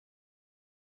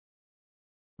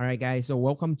All right, guys. So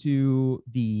welcome to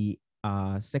the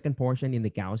second portion in the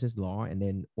Gauss's law. And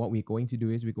then what we're going to do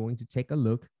is we're going to take a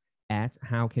look at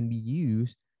how can we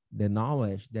use the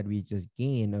knowledge that we just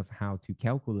gained of how to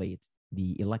calculate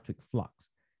the electric flux.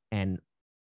 And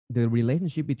the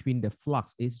relationship between the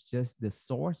flux is just the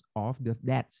source of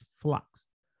that flux.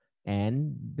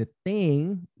 And the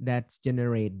thing that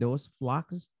generate those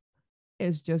flux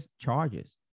is just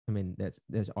charges. I mean,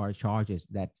 there's our charges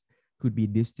that could be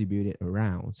distributed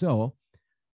around. So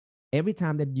every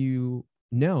time that you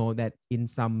know that in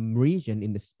some region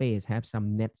in the space have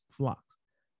some net flux,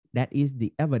 that is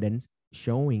the evidence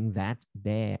showing that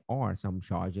there are some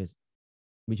charges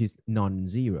which is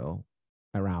non-zero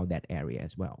around that area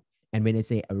as well. And when they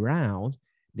say around,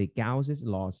 the Gauss's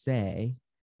law say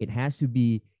it has to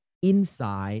be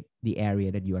inside the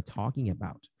area that you are talking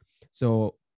about.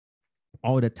 So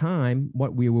all the time,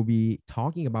 what we will be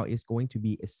talking about is going to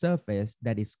be a surface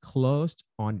that is closed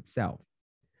on itself.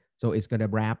 So it's going to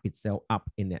wrap itself up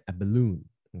in a balloon,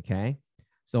 okay?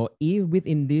 So if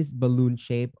within this balloon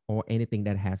shape or anything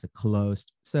that has a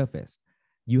closed surface,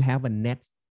 you have a net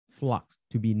flux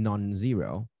to be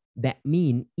non-zero, that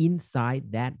means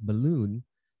inside that balloon,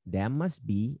 there must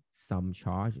be some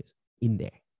charges in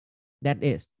there. That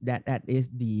is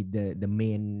the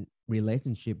main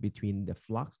relationship between the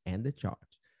flux and the charge.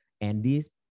 And this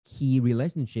key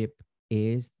relationship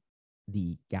is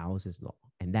the Gauss's law.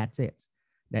 And that's it.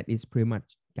 That is pretty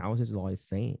much Gauss's law is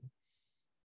saying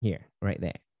here, right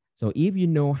there. So if you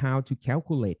know how to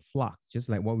calculate flux, just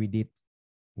like what we did,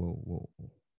 whoa,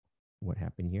 what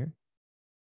happened here?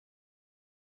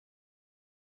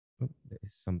 Oh,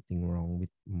 there's something wrong with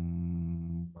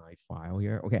my file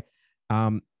here. Okay.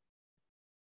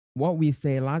 What we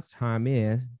say last time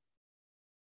is,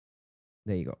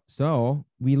 there you go. So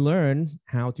we learned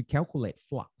how to calculate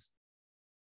flux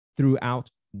throughout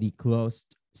the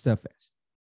closed surface.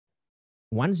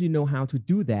 Once you know how to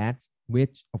do that,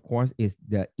 which of course is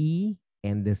the E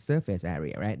and the surface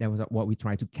area, right? That was what we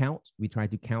try to count. We try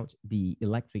to count the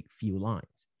electric field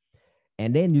lines.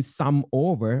 And then you sum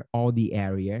over all the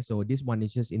area. So this one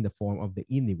is just in the form of the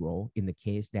integral in the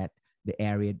case that the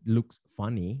area looks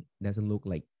funny, doesn't look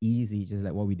like easy, just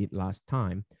like what we did last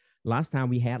time. Last time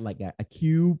we had like a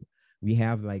cube, we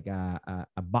have like a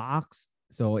box.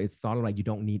 So it's sort of like you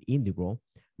don't need integral.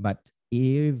 But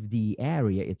if the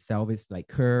area itself is like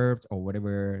curved or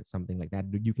whatever, something like that,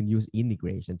 you can use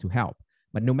integration to help.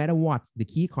 But no matter what, the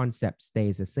key concept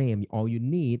stays the same. All you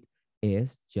need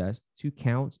is just to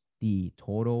count the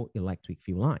total electric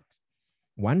field lines.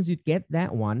 Once you get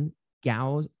that one,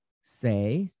 Gauss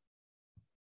says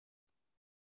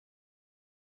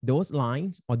those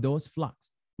lines or those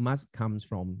flux must come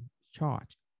from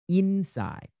charge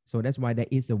inside. So that's why there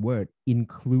is a word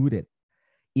included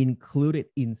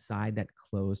inside that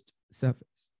closed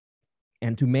surface.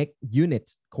 And to make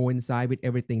units coincide with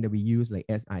everything that we use, like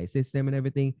SI system and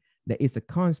everything, there is a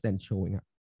constant showing up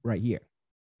right here.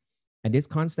 And this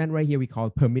constant right here, we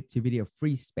call permittivity of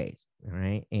free space, all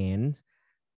right? And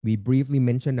we briefly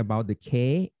mentioned about the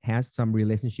K has some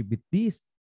relationship with this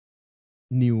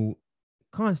new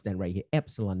constant right here,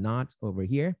 epsilon naught over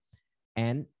here.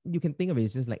 And you can think of it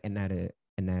as just like another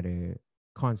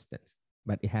constant,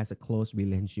 but it has a close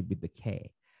relationship with the K.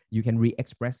 You can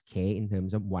re-express K in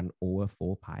terms of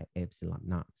 1/4 pi epsilon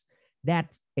naught.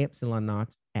 That epsilon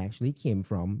naught actually came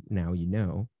from, now you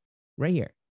know, right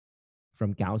here,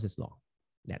 from Gauss's law.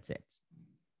 That's it.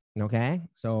 Okay,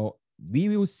 so we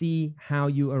will see how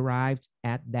you arrived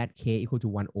at that K equal to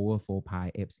 1/4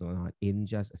 pi epsilon naught in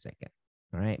just a second.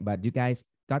 All right, but you guys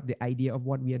got the idea of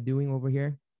what we are doing over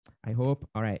here? I hope.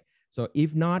 All right, so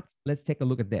if not, let's take a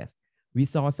look at this. We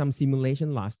saw some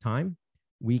simulation last time.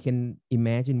 We can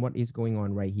imagine what is going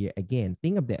on right here. Again,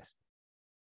 think of this.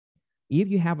 If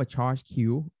you have a charge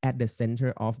Q at the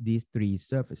center of these three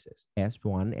surfaces,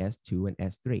 S1, S2, and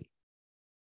S3,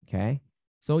 okay?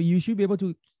 So you should be able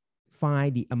to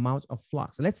find the amount of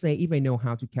flux. Let's say if I know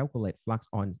how to calculate flux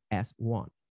on S1,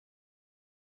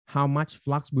 how much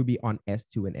flux will be on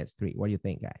S2 and S3? What do you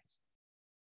think, guys?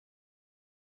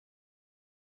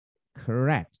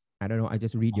 Correct. I don't know. I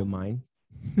just read your mind.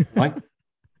 What?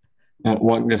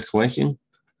 What the question?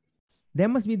 They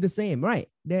must be the same, right?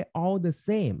 They're all the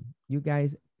same. You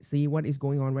guys see what is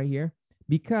going on right here?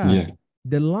 Because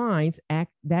the lines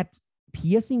act that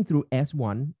piercing through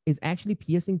S1 is actually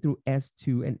piercing through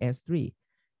S2 and S3.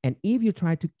 And if you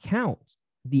try to count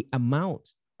the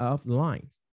amount of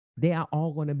lines, they are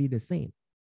all going to be the same.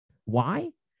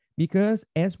 Why? Because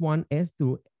S1,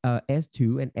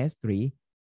 S2, and S3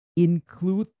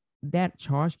 include that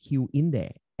charge Q in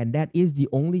there. And that is the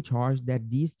only charge that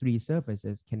these three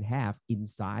surfaces can have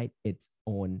inside its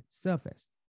own surface.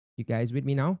 You guys with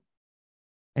me now?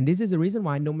 And this is the reason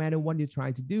why no matter what you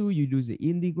try to do, you do the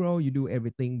integral, you do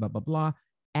everything, blah, blah, blah.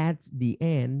 At the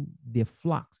end, the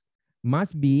flux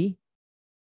must be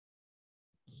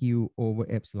Q over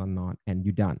epsilon naught, and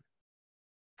you're done.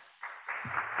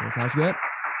 That sounds good?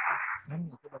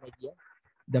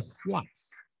 The flux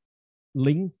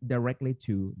links directly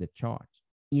to the charge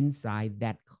inside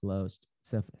that closed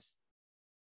surface.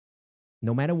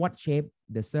 No matter what shape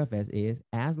the surface is,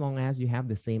 as long as you have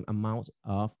the same amount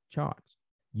of charge,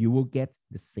 you will get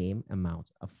the same amount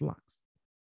of flux.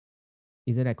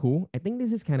 Isn't that cool? I think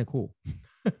this is kind of cool.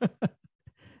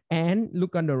 And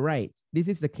look on the right. This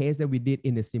is the case that we did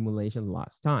in the simulation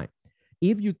last time.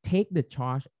 If you take the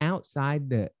charge outside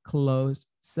the closed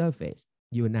surface,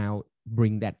 you now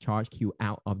bring that charge Q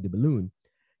out of the balloon.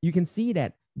 You can see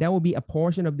that there will be a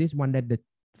portion of this one that the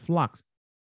flux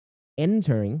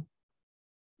entering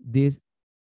this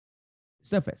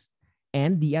surface,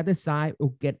 and the other side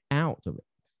will get out of it.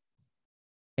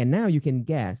 And now you can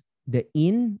guess the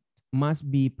in must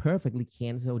be perfectly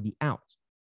cancel the out,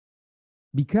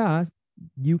 because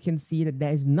you can see that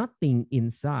there is nothing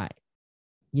inside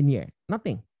in here,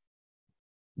 nothing.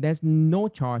 There's no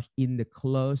charge in the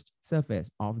closed surface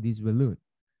of this balloon.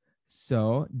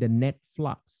 So the net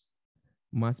flux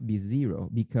must be zero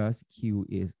because Q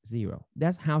is zero.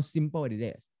 That's how simple it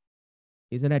is.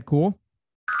 Isn't that cool?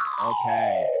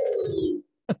 Okay.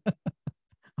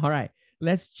 All right.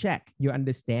 Let's check your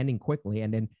understanding quickly,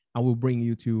 and then I will bring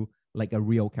you to like a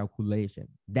real calculation.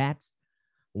 That's,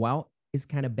 well, it's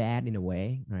kind of bad in a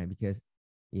way, right? Because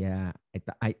yeah,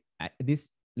 this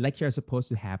lecture is supposed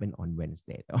to happen on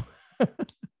Wednesday though.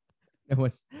 It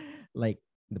was like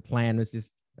the plan was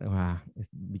just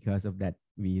because of that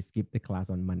we skipped the class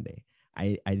on Monday.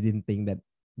 I didn't think that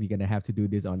we're gonna have to do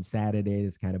this on Saturday.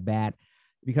 It's kind of bad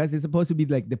because it's supposed to be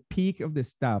like the peak of the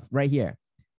stuff right here.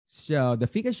 So the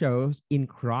figure shows in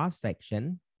cross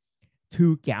section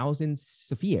 2 Gaussian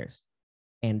spheres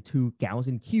and 2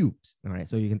 Gaussian cubes. All right,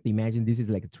 so you can imagine this is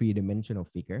like a 3-dimensional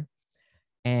figure,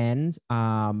 and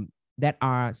that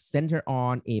are centered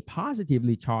on a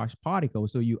positively charged particle.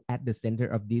 So you at the center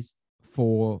of this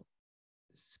 4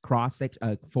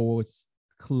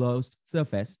 closed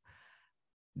surface,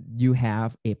 you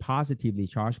have a positively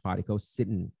charged particle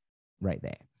sitting right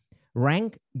there.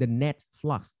 Rank the net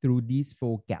flux through these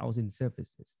 4 Gaussian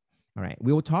surfaces. All right,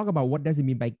 we will talk about what does it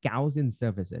mean by Gaussian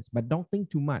surfaces, but don't think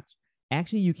too much.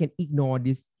 Actually, you can ignore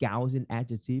this Gaussian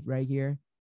adjective right here,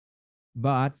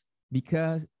 but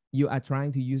because you are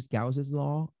trying to use Gauss's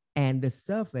law and the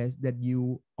surface that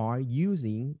you are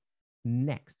using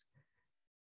next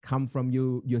come from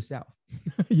you yourself.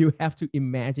 You have to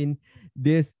imagine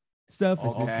this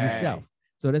surface yourself.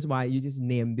 So that's why you just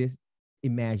name this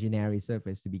imaginary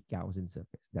surface to be Gaussian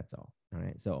surface. That's all. All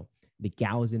right. So the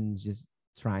Gaussian is just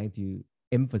trying to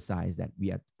emphasize that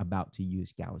we are about to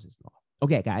use Gauss's law.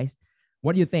 Okay, guys,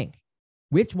 what do you think?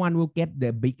 Which one will get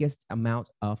the biggest amount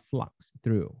of flux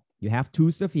through? You have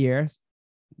 2 spheres,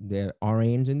 the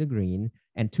orange and the green,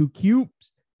 and 2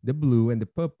 cubes, the blue and the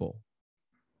purple.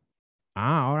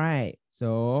 All right.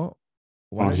 So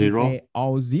what All zero. Say?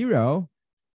 All zero.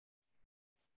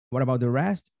 What about the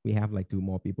rest? We have like 2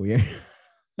 more people here.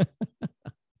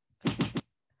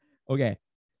 Okay.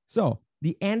 So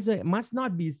the answer must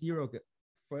not be 0,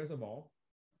 first of all.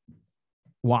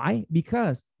 Why?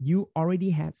 Because you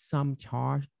already had some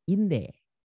charge in there.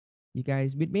 You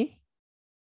guys with me?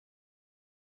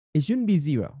 It shouldn't be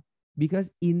 0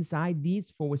 because inside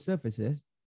these 4 surfaces,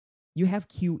 you have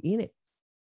Q in it.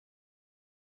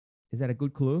 Is that a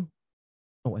good clue?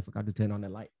 Oh, I forgot to turn on the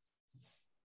light.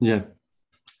 Yeah.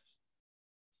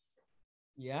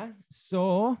 Yeah.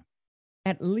 So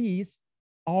at least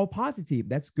all positive.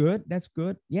 That's good. That's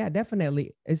good. Yeah,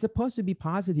 definitely. It's supposed to be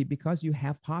positive because you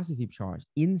have positive charge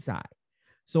inside.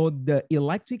 So the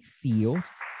electric field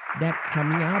that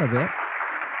coming out of it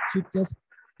should just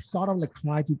sort of like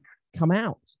try to come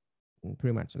out. And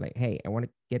pretty much like, hey, I want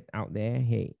to get out there.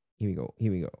 Hey, here we go.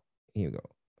 Here we go. Here we go.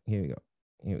 Here we go.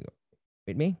 Here we go.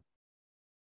 With me?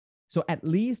 So at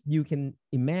least you can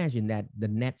imagine that the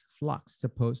net flux is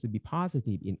supposed to be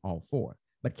positive in all 4.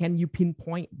 But can you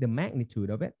pinpoint the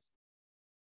magnitude of it?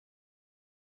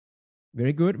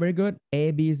 Very good, very good.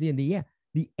 A, B, C, and D. Yeah.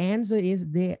 The answer is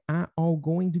they are all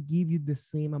going to give you the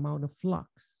same amount of flux.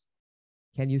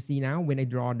 Can you see now when I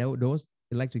draw those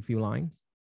electric field lines?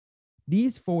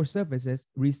 These 4 surfaces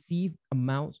receive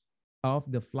amounts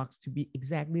of the flux to be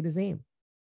exactly the same.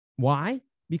 Why?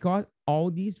 Because all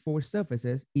these 4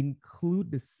 surfaces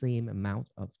include the same amount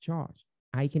of charge.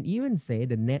 I can even say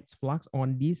the net flux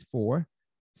on these four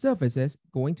surfaces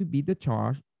going to be the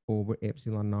charge over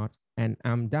epsilon naught, and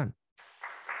I'm done.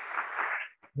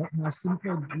 That's how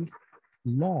simple this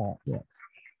law is.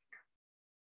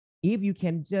 If you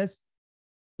can just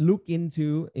look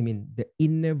into, the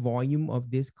inner volume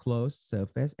of this closed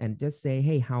surface and just say,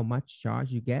 hey, how much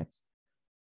charge you get,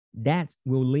 that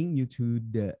will link you to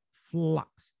the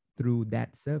flux through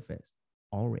that surface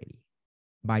already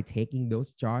by taking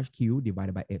those charge Q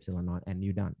divided by epsilon naught, and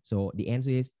you're done. So the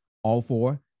answer is all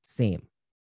four same.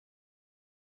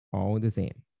 All the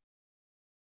same.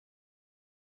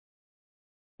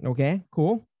 Okay,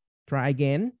 cool. Try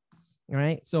again. All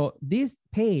right. So this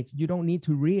page, you don't need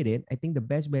to read it. I think the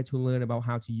best way to learn about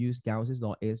how to use Gauss's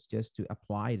law is just to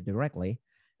apply it directly.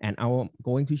 And I'm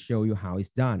going to show you how it's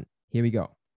done. Here we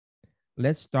go.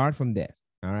 Let's start from this.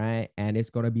 All right. And it's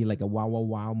going to be like a wow, wow,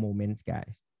 wow moment,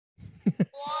 guys.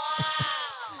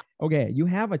 Wow. Okay. You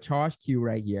have a charge Q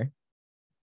right here.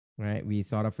 Right. We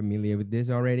sort of familiar with this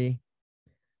already.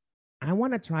 I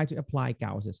want to try to apply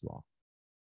Gauss's law.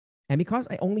 And because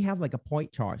I only have like a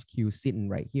point charge Q sitting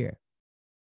right here.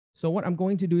 So what I'm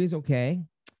going to do is, okay,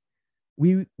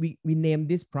 we name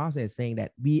this process saying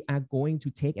that we are going to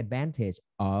take advantage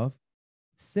of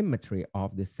symmetry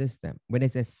of the system. When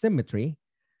it says symmetry,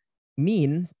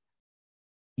 means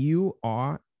you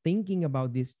are thinking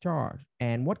about this charge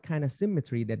and what kind of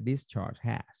symmetry that this charge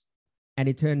has. And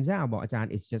it turns out,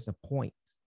 it's just a point.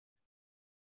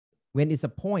 When it's a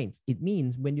point, it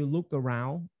means when you look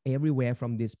around everywhere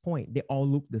from this point, they all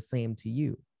look the same to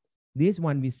you. This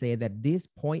one, we say that this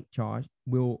point charge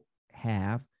will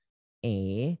have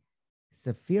a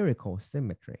spherical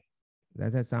symmetry.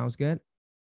 Does that sound good?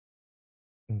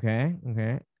 Okay,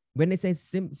 okay. When it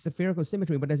says spherical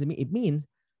symmetry, what does it mean? It means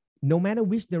no matter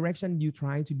which direction you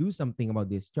try to do something about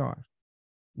this charge,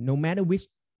 no matter which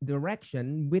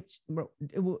direction,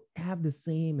 it will have the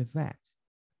same effect.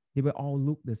 They will all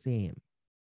look the same.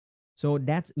 So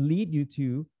that lead you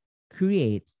to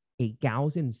create a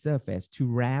Gaussian surface to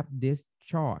wrap this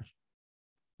charge.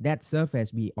 That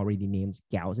surface we already named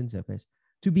Gaussian surface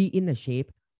to be in the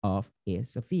shape of a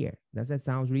sphere. Does that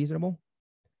sound reasonable?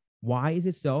 Why is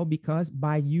it so? Because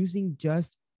by using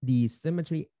just the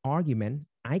symmetry argument,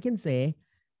 I can say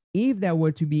if there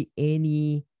were to be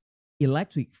any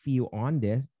electric field on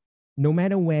this, no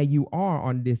matter where you are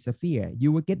on this sphere,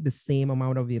 you will get the same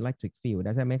amount of electric field.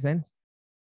 Does that make sense?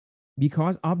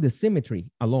 Because of the symmetry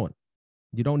alone.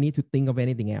 You don't need to think of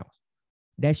anything else.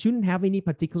 There shouldn't have any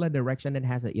particular direction that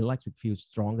has an electric field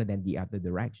stronger than the other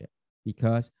direction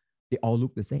because they all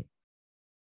look the same.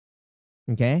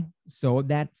 Okay, so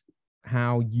that's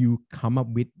how you come up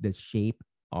with the shape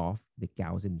of the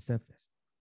Gaussian surface.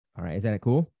 All right, is that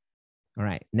cool? All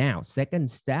right, now second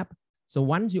step. So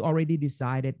once you already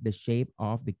decided the shape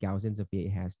of the Gaussian sphere,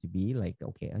 it has to be like,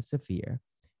 okay, a sphere.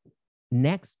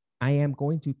 Next, I am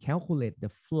going to calculate the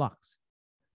flux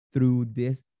through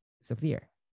this sphere,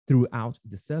 throughout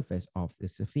the surface of the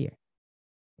sphere.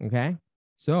 Okay,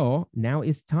 so now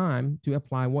it's time to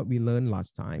apply what we learned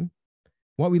last time.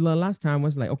 What we learned last time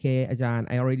was like, okay, Ajahn,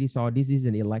 I already saw this is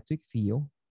an electric field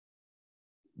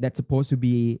that's supposed to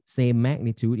be same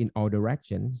magnitude in all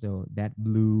directions. So that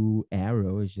blue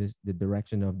arrow is just the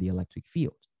direction of the electric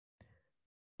field.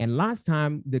 And last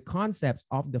time, the concept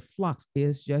of the flux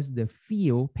is just the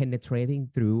field penetrating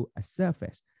through a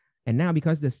surface. And now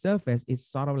because the surface is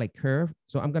sort of like curved,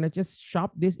 so I'm gonna just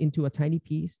chop this into a tiny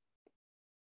piece.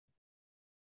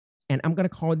 And I'm gonna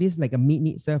call this like a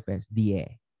mini surface,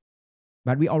 dA.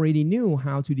 But we already knew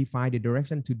how to define the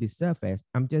direction to this surface.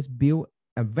 I'm just build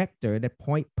a vector that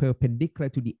point perpendicular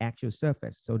to the actual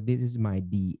surface. So this is my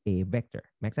dA vector.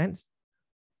 Make sense?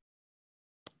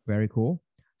 Very cool.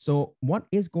 So what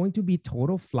is going to be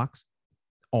total flux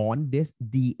on this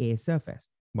dA surface?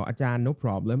 Well, Ajahn, no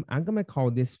problem. I'm going to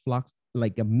call this flux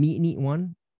like a mini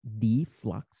one, d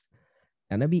flux,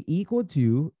 and it'll be equal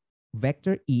to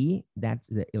vector E, that's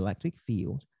the electric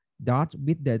field, dot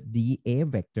with the dA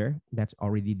vector, that's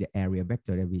already the area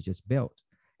vector that we just built.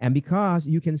 And because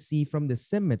you can see from the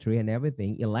symmetry and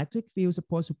everything, electric field is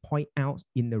supposed to point out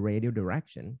in the radial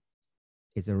direction.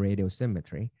 It's a radial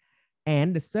symmetry.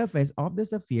 And the surface of the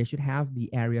sphere should have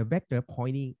the area vector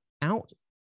pointing out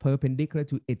perpendicular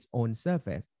to its own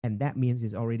surface. And that means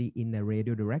it's already in the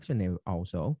radial direction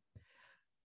also.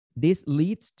 This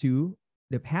leads to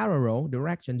the parallel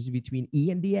directions between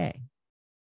E and dA.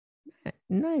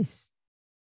 Nice.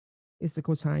 It's the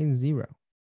cosine 0.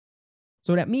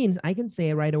 So that means I can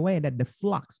say right away that the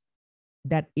flux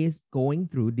that is going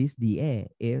through this dA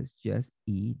is just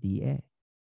E dA.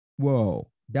 Whoa,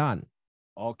 done.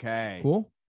 Okay.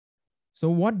 Cool. So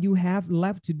what you have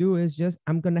left to do is just,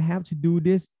 I'm going to have to do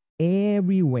this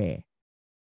everywhere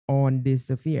on this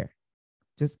sphere.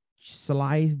 Just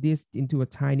slice this into a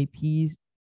tiny piece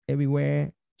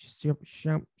everywhere. Shump,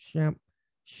 shump, shump,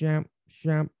 shump,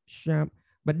 shump, shump.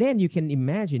 But then you can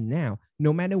imagine now,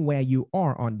 no matter where you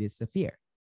are on this sphere,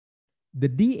 the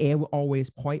dA will always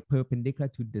point perpendicular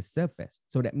to the surface.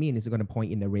 So that means it's going to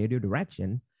point in the radial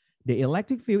direction. The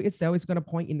electric field itself is going to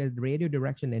point in the radial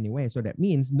direction anyway. So that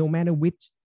means no matter which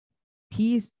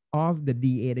piece of the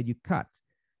dA that you cut,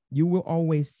 you will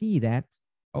always see that,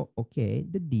 oh, okay,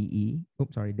 the DE,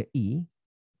 oops, sorry, the E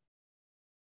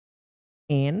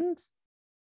and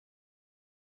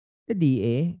the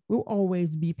dA will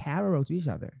always be parallel to each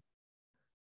other.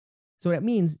 So that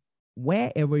means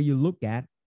wherever you look at,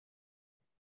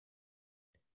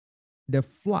 the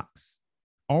flux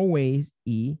always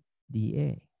E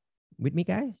dA. With me,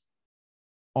 guys?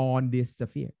 On this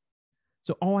sphere.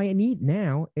 So all I need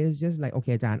now is just like,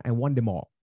 okay, John, I want them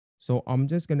all. So I'm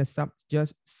just gonna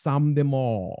just sum them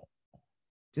all.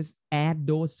 Just add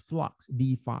those flux,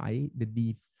 d phi, the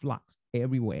d flux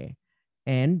everywhere.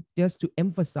 And just to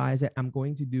emphasize that I'm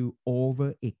going to do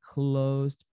over a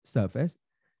closed surface,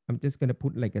 I'm just gonna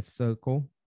put like a circle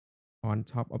on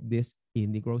top of this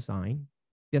integral sign,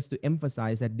 just to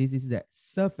emphasize that this is the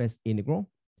surface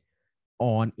integral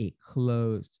on a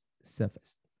closed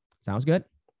surface. Sounds good?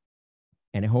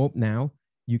 And I hope now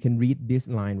you can read this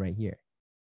line right here.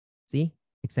 See,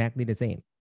 exactly the same.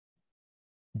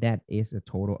 That is the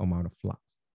total amount of flux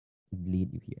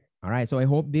lead you here. All right, so I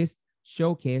hope this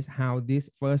showcase how this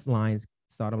first line is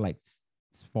sort of like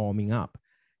forming up.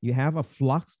 You have a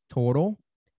flux total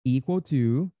equal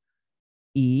to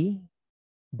E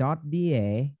dot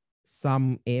dA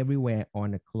sum everywhere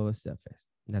on a closed surface.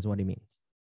 That's what it means.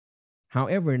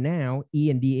 However, now E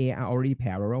and dA are already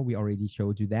parallel. We already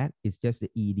showed you that. It's just the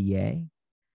EDA.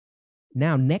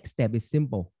 Now, next step is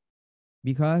simple.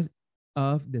 Because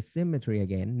of the symmetry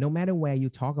again, no matter where you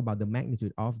talk about the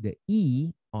magnitude of the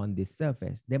E on this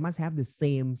surface, they must have the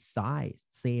same size,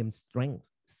 same strength,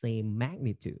 same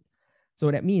magnitude.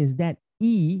 So that means that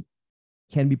E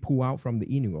can be pulled out from the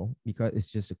integral because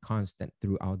it's just a constant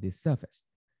throughout this surface.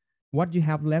 What you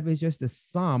have left is just the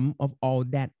sum of all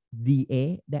that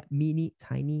dA, that mini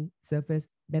tiny surface,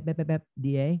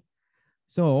 dA.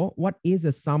 So what is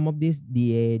the sum of this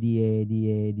dA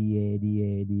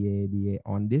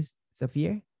on this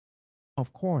sphere?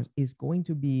 Of course, it's going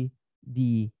to be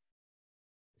the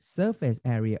surface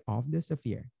area of the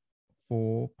sphere,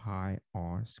 4 pi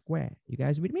r squared. You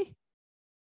guys with me?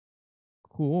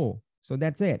 Cool. So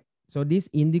that's it. So this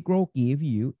integral gives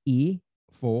you E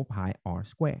 4 pi r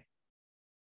squared.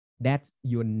 That's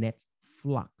your net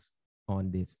flux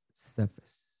on this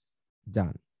surface.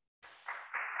 Done.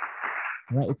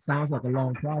 Right? It sounds like a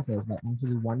long process, but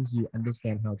actually once you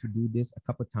understand how to do this a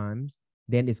couple of times,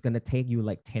 then it's going to take you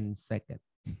like 10 seconds.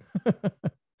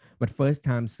 But first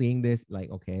time seeing this, like,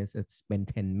 okay, so let's spend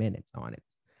 10 minutes on it.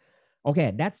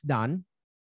 Okay, that's done.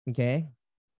 Okay.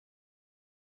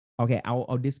 Okay,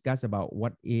 I'll discuss about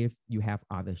what if you have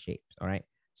other shapes. All right.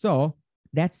 So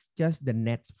that's just the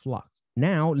net flux.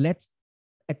 Now let's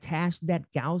attach that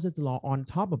Gauss's law on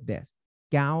top of this.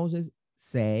 Gauss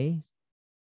says,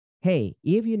 hey,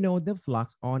 if you know the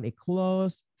flux on a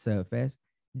closed surface,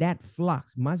 that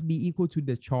flux must be equal to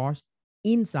the charge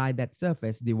inside that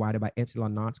surface divided by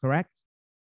epsilon naught, correct?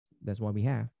 That's what we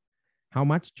have. How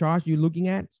much charge you looking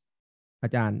at?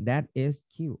 Ajahn, that is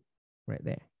Q right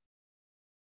there.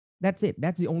 That's it.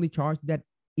 That's the only charge that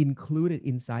included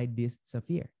inside this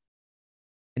sphere.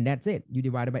 And that's it. You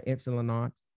divide it by epsilon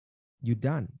naught, you're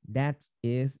done. That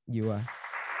is your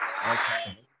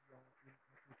okay.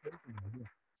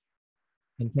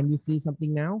 And can you see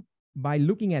something now? By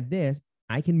looking at this,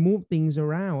 I can move things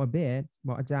around a bit.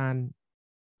 But Ajahn,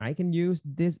 I can use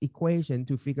this equation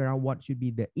to figure out what should be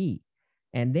the E.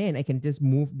 And then I can just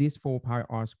move this 4 pi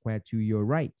r squared to your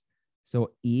right.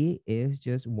 So E is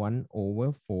just 1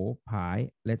 over 4 pi.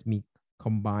 Let me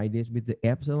combine this with the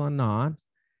epsilon naught.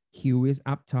 Q is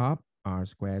up top, r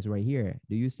squared is right here.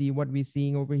 Do you see what we're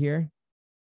seeing over here?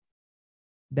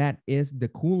 That is the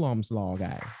Coulomb's law,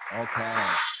 guys. Okay.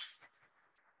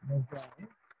 I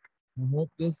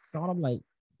hope this sort of like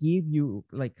give you,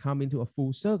 like, come into a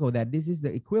full circle that this is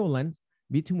the equivalence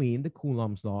between the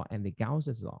Coulomb's law and the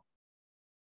Gauss's law.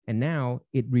 And now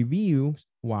it reveals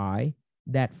why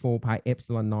that 4 pi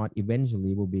epsilon naught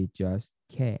eventually will be just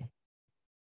K.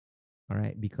 All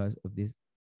right, because of this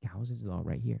Gauss's law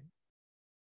right here.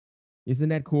 Isn't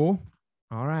that cool?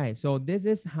 All right, so this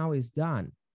is how it's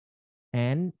done.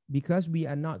 And because we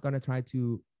are not going to try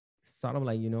to sort of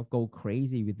like, go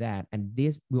crazy with that. And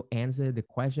this will answer the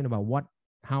question about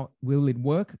how will it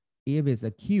work? If it's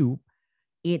a cube,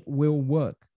 it will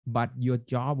work, but your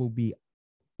job will be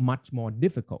much more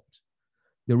difficult.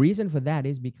 The reason for that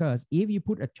is because if you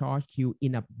put a charge cube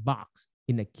in a box,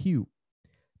 in a cube,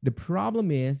 the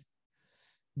problem is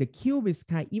the cube is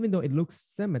even though it looks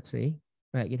symmetry,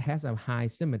 right? It has a high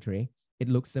symmetry, it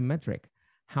looks symmetric.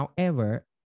 However,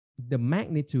 the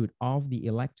magnitude of the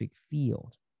electric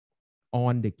field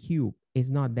on the cube is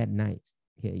not that nice.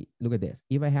 Okay, look at this.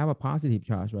 If I have a positive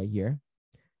charge right here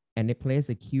and they place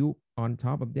a cube on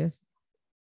top of this,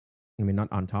 I mean,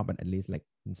 not on top, but at least like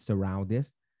surround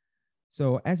this.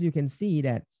 So as you can see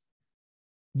that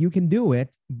you can do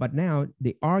it, but now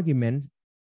the argument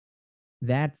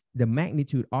that the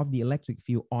magnitude of the electric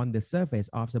field on the surface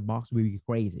of the box will be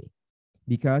crazy,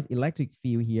 because electric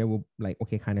field here will like,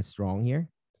 okay, kind of strong here.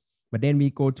 But then we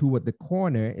go toward the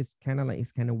corner, it's kind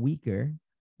of weaker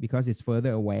because it's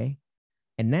further away.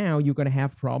 And now you're going to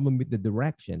have problem with the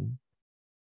direction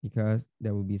because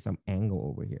there will be some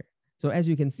angle over here. So as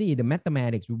you can see, the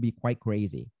mathematics will be quite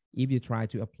crazy if you try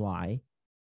to apply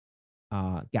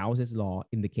Gauss's law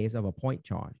in the case of a point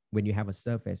charge when you have a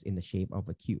surface in the shape of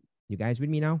a cube. You guys with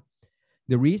me now?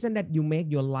 The reason that you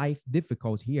make your life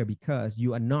difficult here because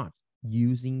you are not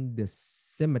using the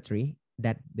symmetry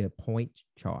that the point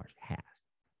charge has.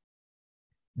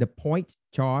 The point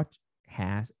charge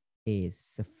has a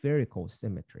spherical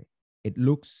symmetry. It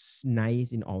looks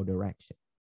nice in all directions.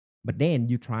 But then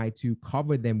you try to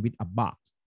cover them with a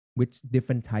box with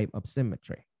different type of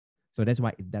symmetry. So that's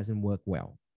why it doesn't work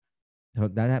well. So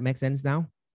does that make sense now?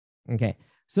 Okay.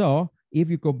 So if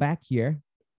you go back here.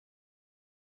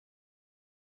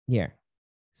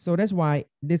 So that's why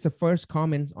there's a first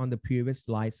comment on the previous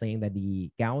slide saying that the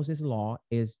Gauss's law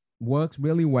works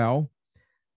really well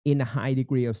in a high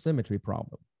degree of symmetry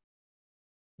problem.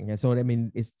 Okay, so I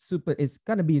mean, it's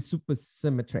gonna be super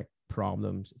symmetric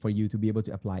problems for you to be able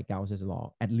to apply Gauss's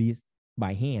law, at least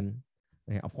by hand.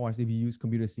 Okay, of course, if you use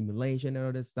computer simulation and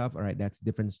other stuff, all right, that's a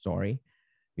different story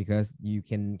because you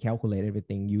can calculate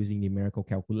everything using numerical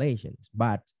calculations.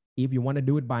 But if you want to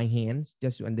do it by hands,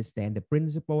 just to understand the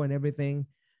principle and everything,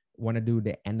 want to do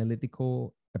the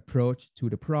analytical approach to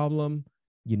the problem,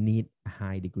 you need a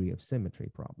high degree of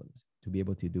symmetry problems to be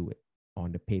able to do it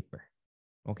on the paper.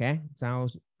 Okay,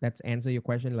 let's answer your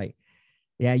question. Like,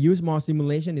 yeah, use more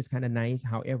simulation is kind of nice.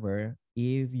 However,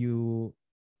 if you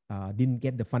didn't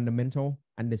get the fundamental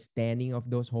understanding of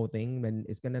those whole thing, then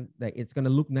it's gonna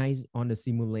look nice on the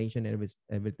simulation and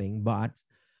everything, but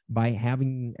by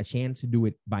having a chance to do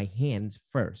it by hands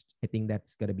first, I think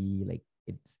that's gonna be like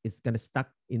it's gonna stuck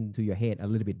into your head a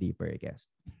little bit deeper, I guess.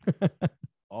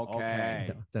 Okay.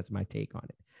 So that's my take on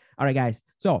it. All right, guys.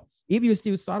 So if you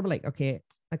still sort of like, okay,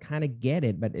 I kind of get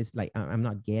it, but it's like I'm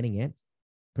not getting it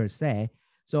per se.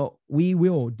 So we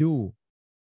will do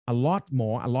a lot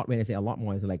more. When I say a lot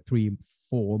more, it's like 3-4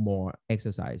 more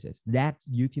exercises that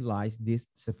utilize this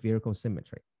spherical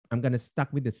symmetry. I'm gonna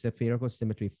stuck with the spherical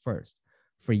symmetry first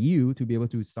for you to be able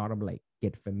to sort of like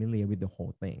get familiar with the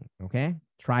whole thing. Okay,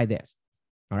 try this.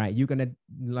 All right, you're gonna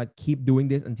like keep doing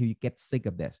this until you get sick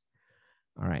of this.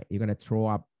 All right, you're gonna throw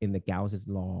up in the Gauss's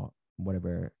law,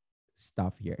 whatever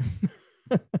stuff here.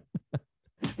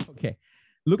 Okay,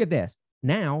 look at this.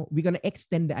 Now we're gonna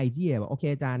extend the idea.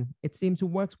 Okay, Dan, it seems to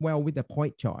work well with the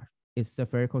point charge. It's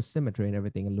spherical symmetry and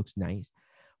everything. It looks nice.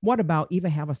 What about if I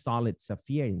have a solid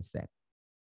sphere instead?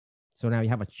 So now you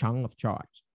have a chunk of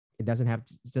charge. It doesn't have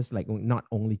just like not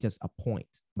only just a point,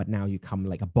 but now you come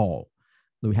like a ball.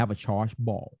 So we have a charged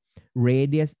ball.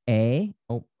 Radius A.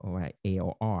 Oh, all right, A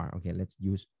or R. Okay, let's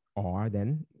use R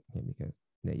then. Okay, because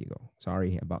there you go.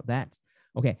 Sorry about that.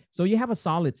 Okay, so you have a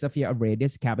solid sphere of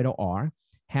radius capital R,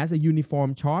 has a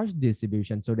uniform charge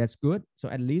distribution. So that's good. So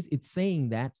at least it's saying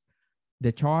that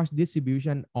the charge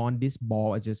distribution on this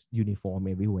ball is just uniform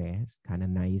everywhere. It's kind of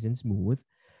nice and smooth.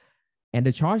 And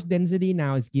the charge density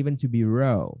now is given to be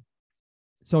rho.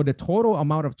 So the total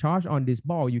amount of charge on this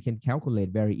ball, you can calculate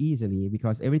very easily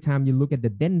because every time you look at the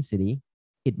density,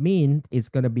 it means it's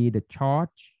going to be the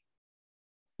charge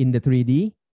in the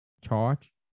 3D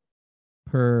charge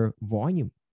per volume.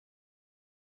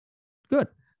 Good.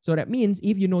 So that means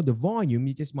if you know the volume,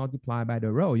 you just multiply by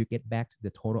the rho, you get back to the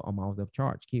total amount of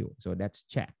charge Q. So that's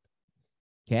checked.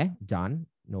 Okay, done.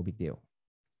 No big deal.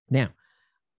 Now,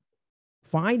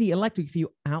 find the electric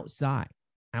field outside.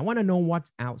 I want to know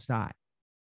what's outside.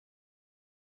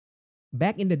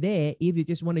 Back in the day, if you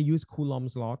just want to use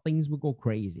Coulomb's law, things will go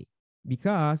crazy.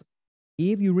 Because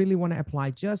if you really want to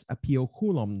apply just a pure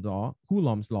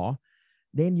Coulomb's law,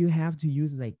 then you have to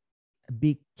use like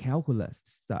big calculus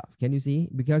stuff. Can you see?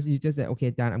 Because you just say,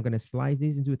 okay, Dan, I'm going to slice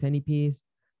this into a tiny piece.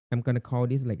 I'm going to call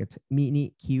this like a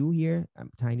mini Q here, a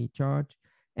tiny charge.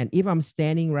 And if I'm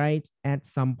standing right at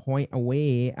some point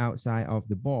away outside of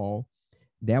the ball,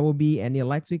 there will be an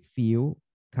electric field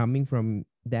coming from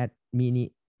that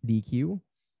mini DQ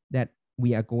that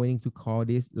we are going to call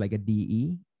this like a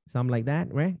DE, something like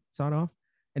that, right? Sort of.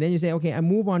 And then you say, okay, I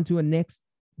move on to a next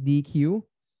DQ.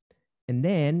 And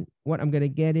then what I'm going to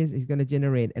get is it's going to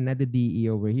generate another DE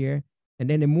over here. And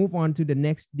then I move on to the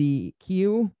next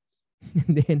DQ.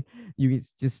 And then you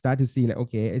just start to see like,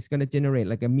 okay, it's going to generate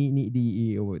like a mini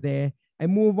DE over there. I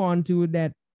move on to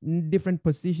that different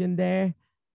position there.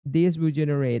 This will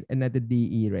generate another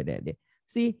DE right there.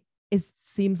 See, it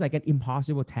seems like an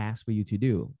impossible task for you to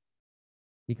do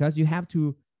because you have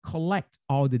to collect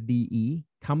all the DE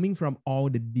coming from all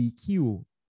the DQ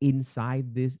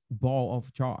inside this ball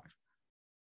of charge.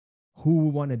 Who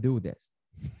would want to do this?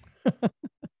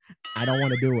 I don't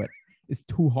want to do it. It's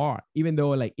too hard. Even though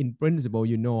like in principle,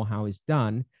 you know how it's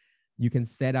done, you can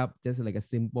set up just like a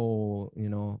simple,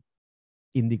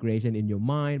 integration in your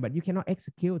mind, but you cannot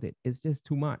execute it. It's just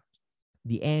too much.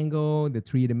 The angle, the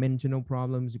three-dimensional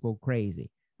problems, you go crazy.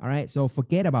 All right. So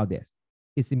forget about this.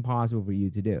 It's impossible for you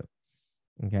to do.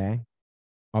 Okay.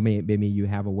 Or maybe you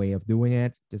have a way of doing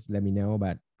it. Just let me know.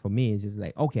 But for me, it's just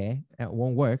like, okay, that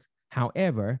won't work.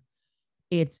 However,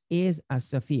 it is a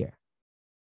sphere.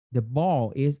 The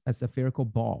ball is a spherical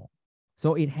ball.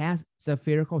 So it has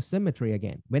spherical symmetry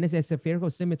again. When I say spherical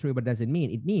symmetry, what does it mean?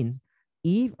 It means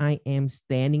if I am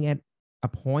standing at a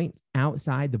point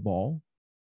outside the ball,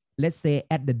 let's say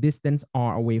at the distance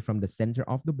or away from the center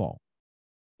of the ball,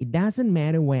 it doesn't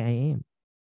matter where I am.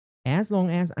 As long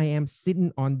as I am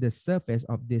sitting on the surface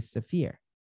of this sphere,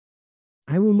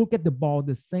 I will look at the ball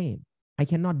the same. I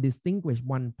cannot distinguish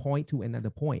one point to another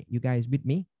point. You guys with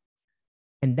me?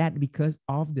 And that because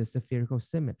of the spherical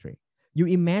symmetry. You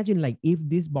imagine like if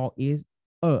this ball is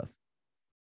Earth,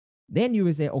 then you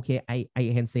will say, okay, I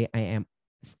can say I am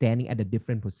standing at a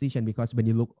different position because when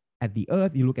you look at the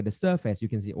Earth, you look at the surface, you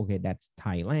can see, okay, that's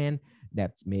Thailand,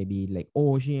 that's maybe like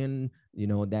ocean,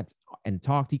 that's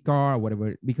Antarctica or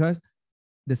whatever, because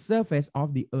the surface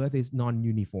of the Earth is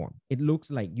non-uniform. It looks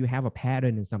like you have a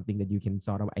pattern and something that you can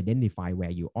sort of identify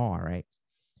where you are, right?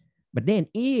 But then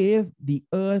if the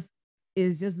Earth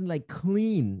is just like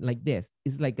clean like this,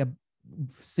 it's like a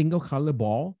single color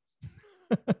ball.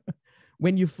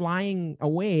 When you're flying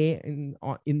away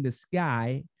in the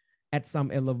sky at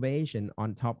some elevation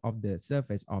on top of the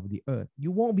surface of the Earth,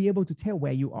 you won't be able to tell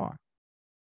where you are.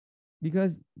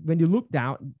 Because when you look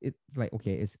down, it's like,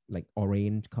 okay, it's like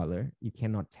orange color. You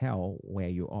cannot tell where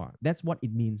you are. That's what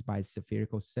it means by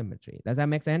spherical symmetry. Does that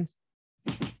make sense?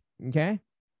 Okay.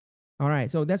 All right.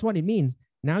 So that's what it means.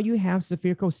 Now you have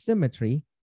spherical symmetry.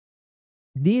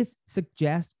 This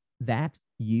suggests that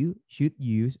you should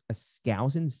use a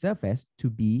Gaussian surface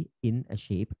to be in a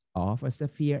shape of a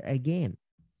sphere again.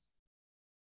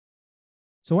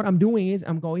 So what I'm doing is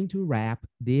I'm going to wrap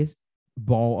this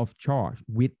ball of charge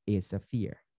with a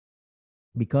sphere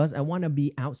because I want to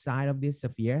be outside of this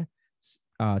sphere,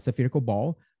 spherical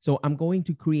ball. So I'm going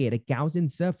to create a Gaussian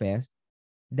surface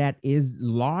that is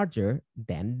larger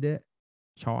than the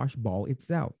charge ball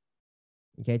itself.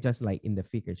 Okay, just like in the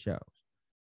figure shows.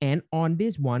 And on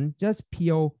this one, just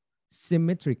pure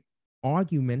symmetric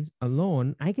arguments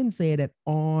alone, I can say that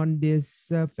on this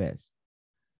surface,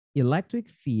 electric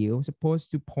field is supposed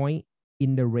to point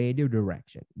in the radial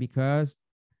direction because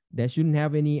there shouldn't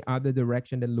have any other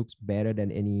direction that looks better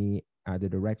than any other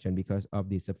direction because of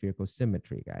the spherical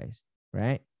symmetry, guys,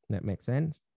 right? That makes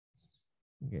sense.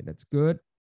 Okay, that's good.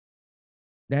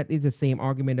 That is the same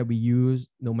argument that we use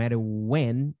no matter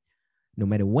when, no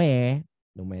matter where,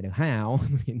 no matter how.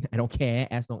 I don't care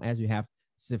as long as you have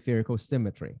spherical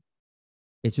symmetry.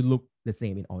 It should look the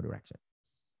same in all directions.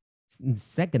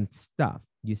 Second stuff,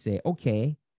 you say,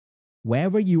 okay,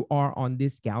 wherever you are on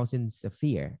this Gaussian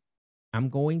sphere, I'm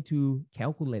going to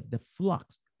calculate the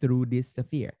flux through this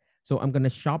sphere. So I'm going to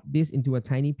chop this into a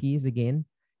tiny piece again.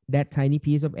 That tiny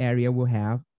piece of area will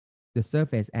have the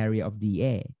surface area of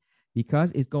dA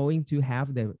because it's going to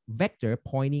have the vector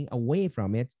pointing away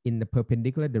from it in the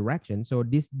perpendicular direction. So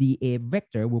this dA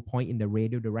vector will point in the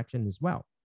radial direction as well.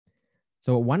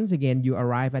 So once again, you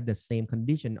arrive at the same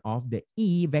condition of the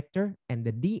E vector and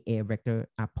the dA vector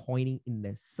are pointing in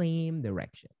the same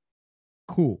direction.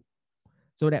 Cool.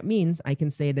 So that means I can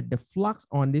say that the flux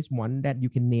on this one that you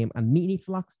can name a mini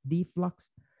flux, D flux,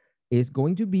 is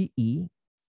going to be E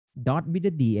dot with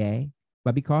the dA,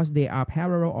 but because they are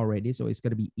parallel already, so it's going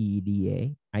to be E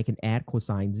dA. I can add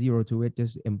cosine 0 to it,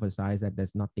 just to emphasize that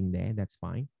there's nothing there. That's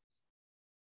fine.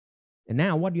 And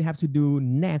now what you have to do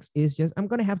next is just, I'm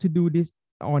going to have to do this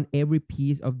on every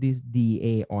piece of this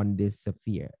dA on this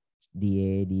sphere.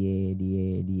 dA, dA,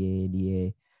 dA, dA,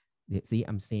 dA. See,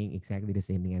 I'm saying exactly the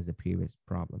same thing as the previous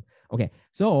problem. Okay,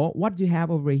 so what you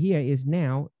have over here is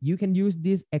now you can use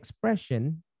this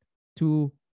expression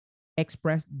to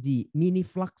express the mini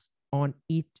flux on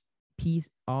each piece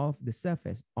of the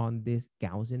surface on this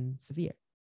Gaussian sphere.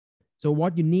 So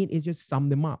what you need is just sum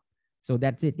them up. So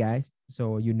that's it, guys.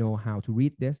 So you know how to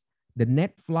read this. The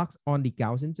net flux on the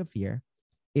Gaussian sphere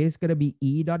is going to be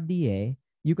E dot dA.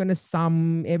 You're going to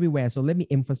sum everywhere. So let me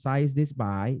emphasize this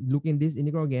by looking this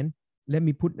integral again. Let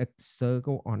me put a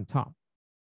circle on top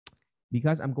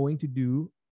because I'm going to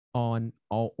do on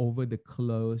all over the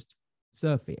closed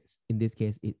surface. In this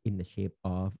case, in the shape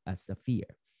of a sphere.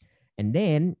 And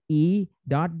then E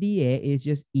dot dA is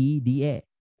just E dA.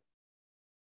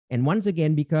 And once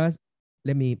again, because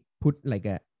let me put like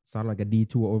a sort of like a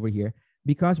detour over here,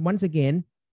 because once again,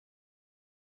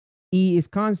 E is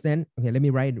constant. Okay, let me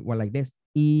write it like this,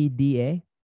 E dA.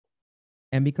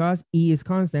 And because E is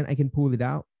constant, I can pull it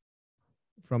out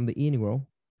from the integral.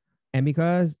 And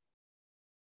because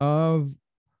of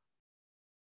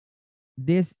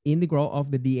this integral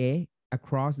of the dA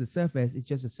across the surface, it's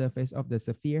just the surface of the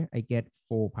sphere, I get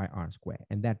 4 pi r squared.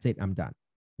 And that's it, I'm done.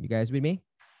 You guys with me?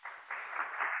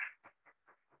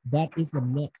 That is the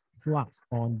net flux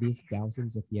on this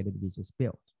Gaussian sphere that we just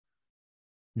built.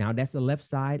 Now that's the left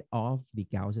side of the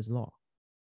Gauss's law.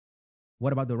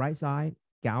 What about the right side?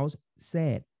 Gauss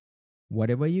said,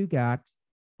 whatever you got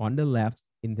on the left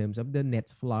in terms of the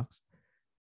net flux,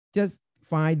 just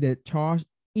find the charge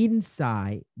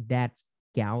inside that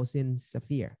Gaussian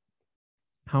sphere.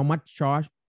 How much charge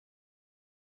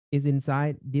is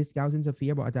inside this Gaussian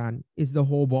sphere, Ba'atan? Is the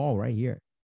whole ball right here.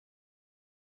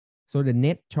 So the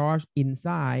net charge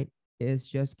inside is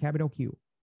just capital Q.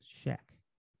 Check.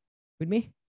 With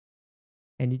me?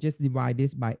 And you just divide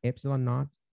this by epsilon naught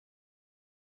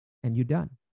and you're done.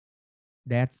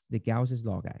 That's the Gauss's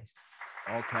law, guys.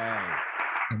 Okay.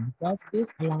 And because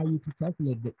this allows you to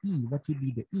calculate the E, what should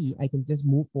be the E, I can just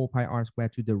move 4 pi r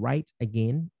squared to the right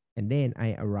again, and then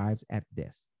I arrive at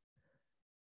this.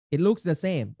 It looks the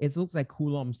same. It looks like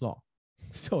Coulomb's law.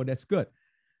 So that's good.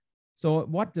 So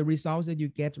what the results that you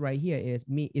get right here is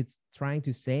it's trying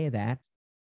to say that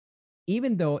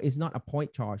even though it's not a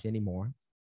point charge anymore,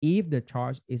 if the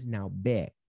charge is now big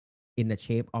in the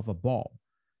shape of a ball,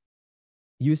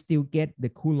 you still get the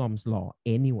Coulomb's law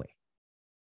anyway.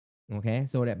 Okay,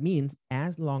 so that means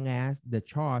as long as the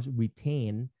charge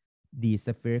retain the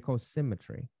spherical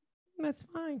symmetry, that's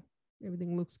fine.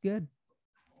 Everything looks good.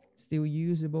 Still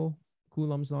usable.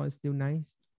 Coulomb's law is still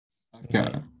nice.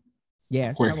 Okay.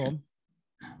 Yes, Question.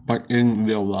 But in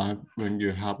real life, when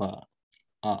you have a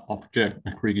object,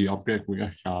 a 3D object with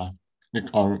a charge, the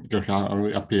charge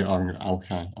only appear on the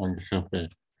outside, on the surface.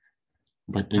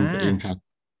 But in the inside,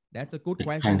 that's a good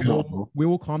question. We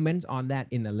will comment on that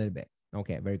in a little bit.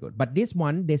 Okay, very good. But this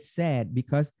one, they said,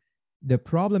 because the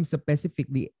problem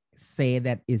specifically say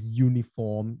that is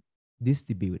uniform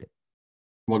distributed.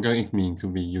 What does it mean to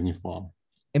be uniform?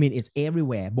 I mean, it's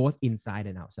everywhere, both inside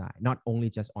and outside, not only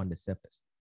just on the surface.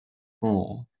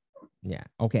 Oh. Yeah,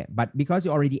 okay. But because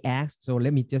you already asked, so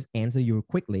let me just answer you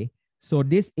quickly. So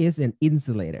this is an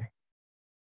insulator.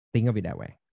 Think of it that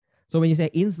way. So when you say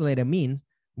insulator means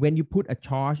when you put a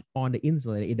charge on the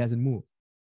insulator, it doesn't move.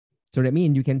 So that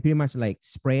means you can pretty much like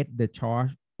spread the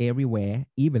charge everywhere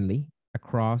evenly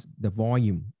across the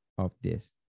volume of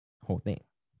this whole thing.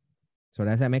 So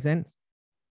does that make sense?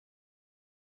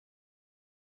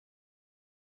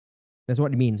 That's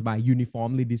what it means by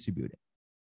uniformly distributed.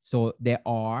 So there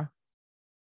are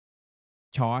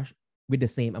charge with the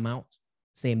same amount,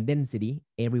 same density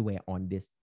everywhere on this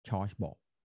charge ball.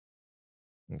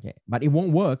 Okay, but it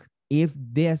won't work if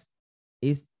this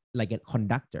is like a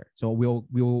conductor. So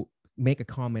we'll make a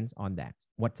comment on that.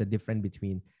 What's the difference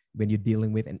between when you're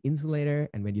dealing with an insulator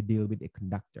and when you deal with a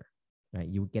conductor, right?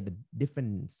 You get a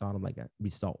different sort of like a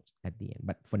result at the end.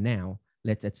 But for now,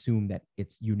 let's assume that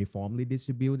it's uniformly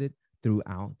distributed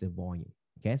throughout the volume.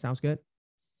 Okay, sounds good?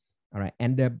 All right,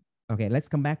 and okay, let's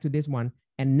come back to this one.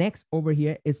 And next over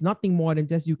here, it's nothing more than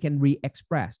just you can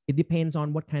re-express. It depends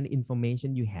on what kind of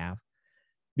information you have.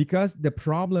 Because the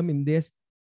problem in this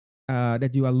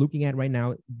that you are looking at right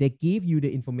now, they give you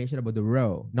the information about the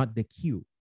rho, not the Q.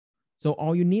 So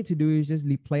all you need to do is just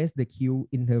replace the Q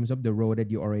in terms of the rho that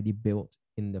you already built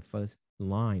in the first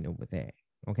line over there.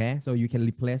 Okay, so you can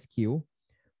replace Q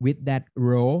with that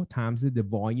rho times the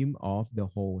volume of the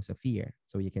whole sphere.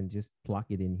 So you can just plug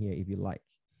it in here if you like.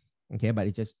 Okay, but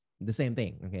it's just the same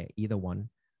thing. Okay, either one,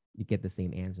 you get the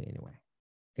same answer anyway.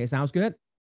 Okay, sounds good.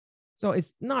 So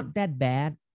it's not that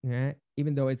bad, yeah?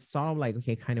 Even though it's sort of like,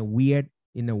 okay, kind of weird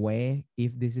in a way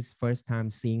if this is first time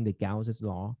seeing the Gauss's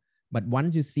law. But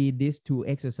once you see these two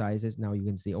exercises, now you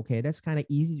can see, okay, that's kind of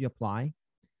easy to apply.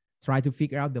 Try to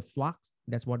figure out the flux.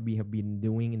 That's what we have been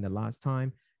doing in the last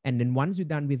time. And then once you're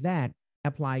done with that,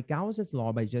 apply Gauss's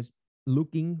law by just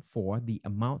looking for the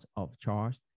amount of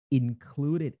charge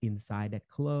included inside that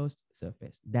closed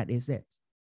surface. That is it.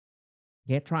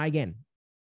 Okay, try again.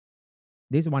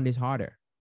 This one is harder.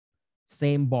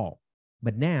 Same ball.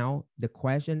 But now the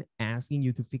question asking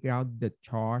you to figure out the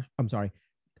charge,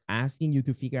 asking you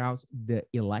to figure out the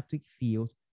electric field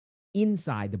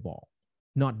inside the ball,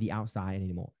 not the outside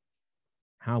anymore.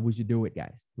 How would you do it,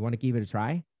 guys? You want to give it a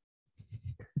try?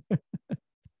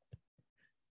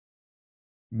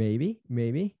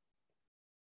 maybe.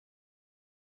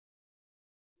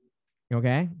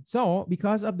 Okay. So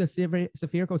because of the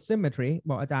spherical symmetry,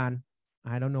 well, Ajahn,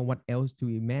 I don't know what else to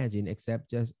imagine except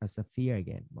just a sphere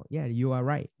again. Well, yeah, you are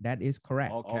right. That is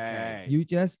correct. Okay. You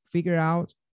just figure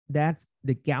out that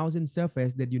the Gaussian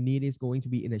surface that you need is going to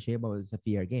be in the shape of a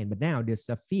sphere again. But now the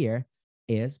sphere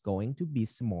is going to be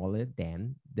smaller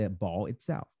than the ball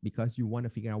itself because you want to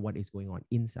figure out what is going on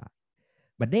inside.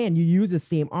 But then you use the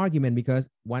same argument because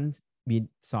once we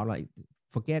sort of like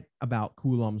forget about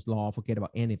Coulomb's law, forget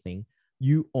about anything,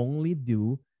 you only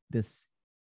do this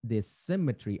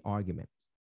symmetry argument.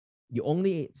 You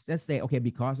only just say, okay,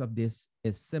 because of this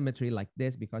is symmetry like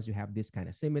this, because you have this kind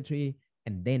of symmetry,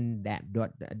 and then that,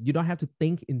 you don't have to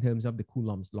think in terms of the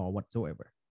Coulomb's law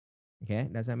whatsoever. Okay,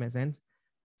 does that make sense?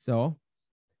 So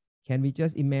can we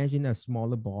just imagine a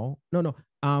smaller ball? No.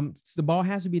 The ball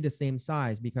has to be the same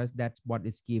size because that's what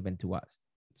is given to us.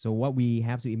 So what we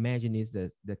have to imagine is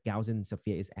the Gaussian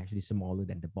sphere is actually smaller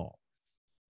than the ball.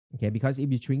 Okay, because if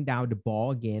you shrink down the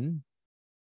ball again,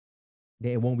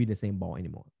 then it won't be the same ball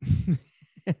anymore.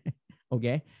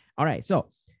 Okay, all right.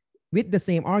 So with the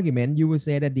same argument, you will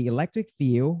say that the electric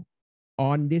field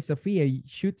on this sphere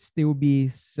should still be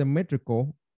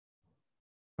symmetrical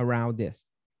around this.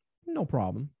 No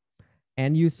problem.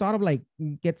 And you sort of like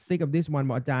get sick of this one,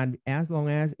 but as long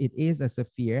as it is a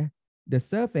sphere, the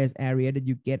surface area that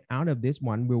you get out of this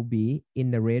one will be in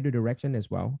the radial direction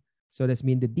as well. So this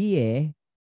means the dA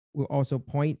will also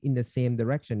point in the same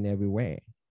direction everywhere.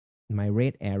 My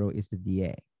red arrow is the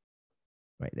dA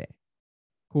right there.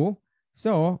 Cool.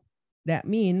 So that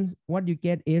means what you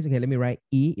get is, okay, let me write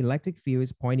E, electric field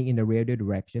is pointing in the radial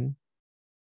direction.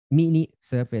 Mini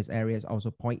surface areas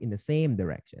also point in the same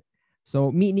direction.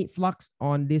 So mini flux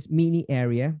on this mini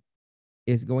area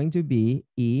is going to be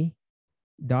E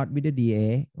dot with the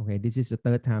dA. Okay, this is the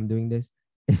third time doing this.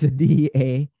 It's a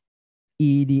dA,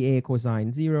 E dA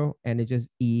cosine 0, and it's just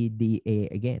E dA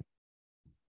again.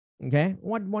 Okay,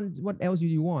 what else do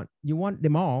you want? You want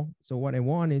them all. So what I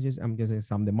want is I'm just gonna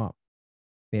sum them up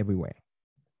everywhere.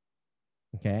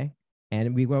 Okay,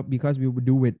 and we go because we would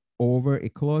do it over a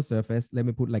closed surface. Let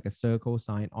me put like a circle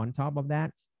sign on top of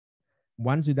that.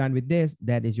 Once you're done with this,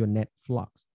 that is your net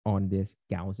flux on this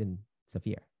Gaussian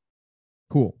sphere.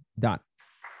 Cool, done.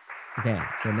 Okay,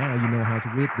 so now you know how to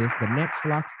read this. The net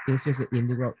flux is just the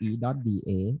integral E dot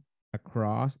dA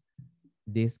across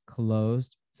this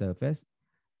closed surface.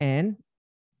 And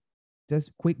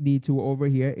just quick detour over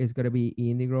here is going to be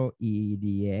integral E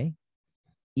dA.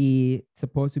 E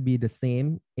supposed to be the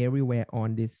same everywhere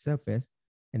on this surface.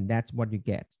 And that's what you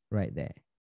get right there.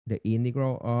 The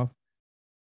integral of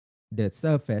the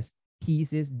surface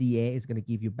pieces dA is going to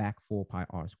give you back 4 pi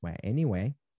r squared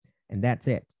anyway. And that's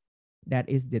it. That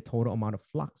is the total amount of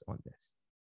flux on this.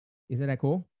 Isn't that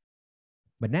cool?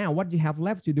 But now what you have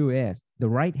left to do is the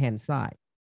right-hand side.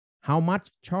 How much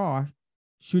charge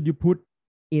should you put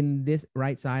in this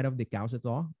right side of the Gauss's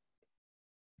law?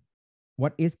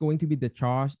 What is going to be the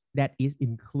charge that is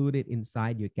included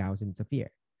inside your Gaussian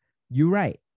sphere? You're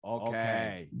right.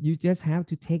 Okay. You just have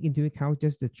to take into account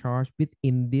just the charge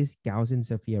within this Gaussian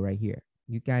sphere right here.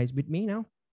 You guys with me now?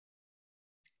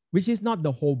 Which is not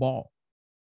the whole ball.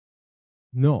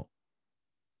 No.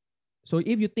 So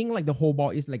if you think like the whole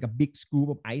ball is like a big scoop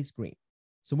of ice cream,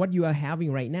 so what you are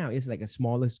having right now is like a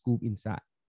smaller scoop inside.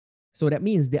 So that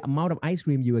means the amount of ice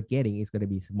cream you are getting is going to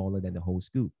be smaller than the whole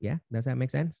scoop. Yeah, does that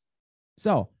make sense?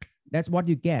 So that's what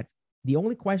you get. The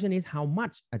only question is how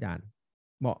much, Ajahn?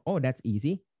 Well, oh, that's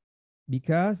easy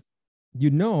because you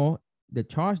know the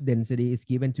charge density is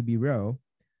given to be rho.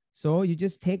 So you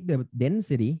just take the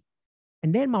density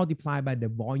and then multiply by the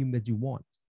volume that you want.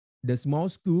 The small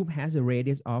scoop has a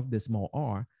radius of the small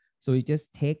r. So you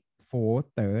just take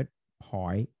 4/3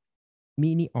 pi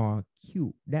mini r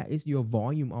cube. That is your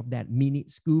volume of that mini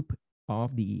scoop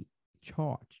of the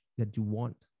charge that you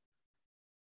want.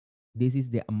 This is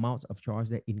the amount of charge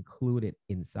that included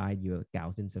inside your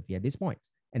Gaussian sphere at this point.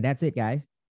 And that's it, guys.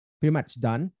 Pretty much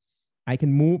done. I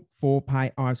can move 4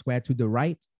 pi r squared to the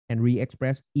right and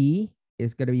re-express E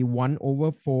is going to be 1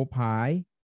 over 4 pi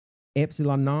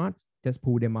epsilon naught. Just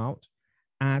pull them out.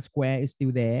 R squared is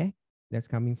still there. That's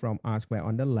coming from R squared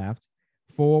on the left.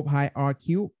 4 pi r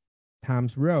cubed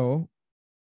times rho.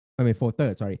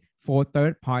 4/3, sorry.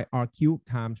 4/3 pi r cubed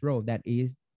times rho. That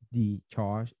is the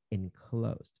charge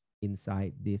enclosed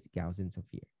inside this Gaussian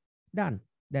sphere. Done.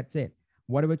 That's it.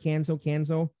 Whatever cancel,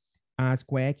 cancel. R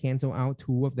squared cancel out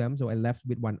 2 of them. So I left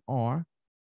with 1 R.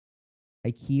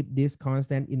 I keep this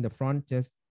constant in the front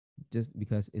just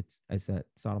because it's a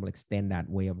sort of like standard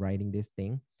way of writing this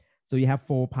thing. So you have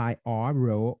 4 pi r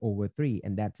rho over 3.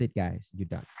 And that's it, guys. You're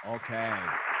done. Okay.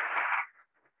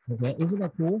 Okay. Isn't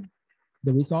that cool?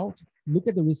 The result. Look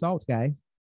at the result, guys.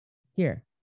 Here.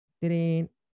 Ta-da.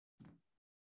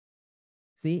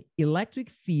 See, electric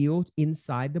field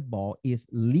inside the ball is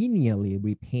linearly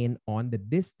depend on the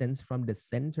distance from the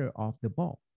center of the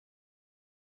ball.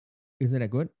 Isn't that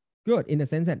good? Good, in the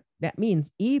sense that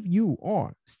means if you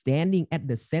are standing at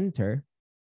the center,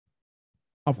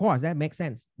 of course, that makes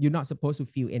sense. You're not supposed to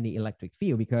feel any electric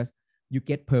field because you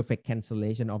get perfect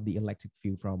cancellation of the electric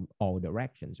field from all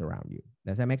directions around you.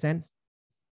 Does that make sense?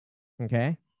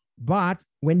 Okay. But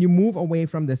when you move away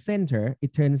from the center,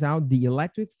 it turns out the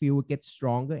electric field gets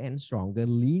stronger and stronger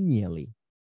linearly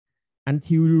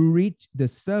until you reach the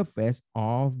surface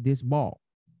of this ball.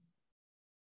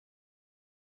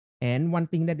 And one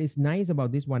thing that is nice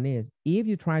about this one is if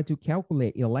you try to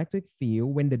calculate electric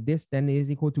field when the distance is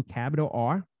equal to capital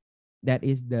R, that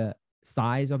is the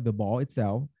size of the ball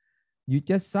itself, you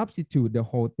just substitute the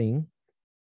whole thing,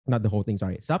 not the whole thing,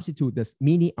 sorry, substitute this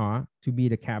mini r to be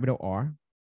the capital R.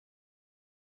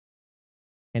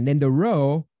 And then the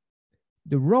rho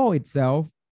itself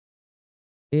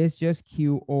is just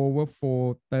Q over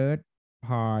 4/3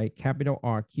 pi capital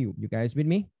R cubed. You guys with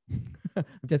me?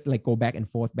 Just like go back and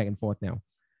forth now.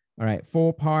 All right,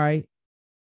 4 pi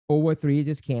over 3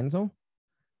 just cancel.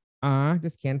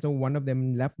 Just cancel one of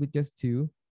them, left with just 2.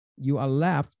 You are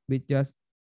left with just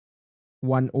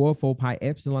 1 over 4 pi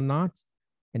epsilon naught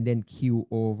and then Q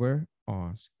over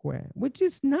R squared, which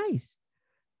is nice.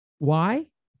 Why?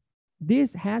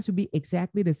 This has to be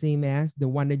exactly the same as the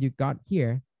one that you got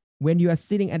here when you are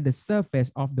sitting at the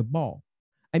surface of the ball.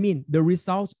 I mean, the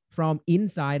results from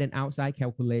inside and outside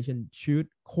calculation should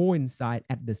coincide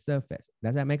at the surface.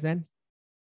 Does that make sense?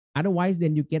 Otherwise,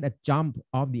 then you get a jump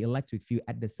of the electric field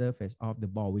at the surface of the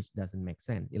ball, which doesn't make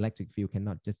sense. Electric field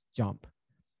cannot just jump.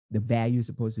 The value is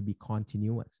supposed to be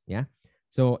continuous. Yeah.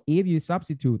 So if you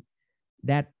substitute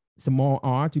that small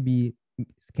r to be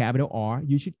capital R,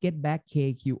 you should get back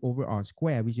KQ over R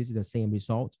squared, which is the same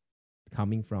result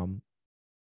coming from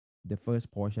the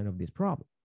first portion of this problem.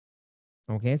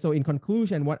 Okay, so in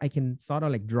conclusion, what I can sort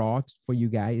of like draw for you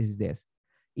guys is this.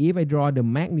 If I draw the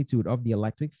magnitude of the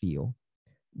electric field,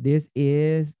 this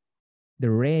is the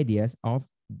radius of,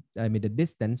 the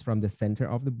distance from the center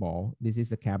of the ball. This is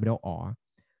the capital R.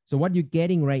 So what you're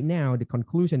getting right now, the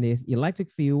conclusion is electric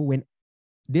field when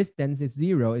distance is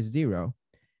zero.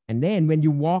 And then when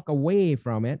you walk away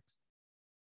from it,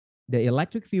 the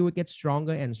electric field gets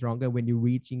stronger and stronger when you're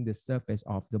reaching the surface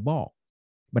of the ball.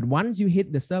 But once you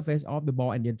hit the surface of the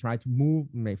ball and you try to move,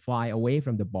 fly away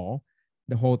from the ball,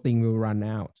 the whole thing will run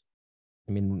out.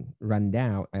 Run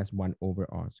down as 1 over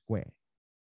R squared.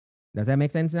 Does that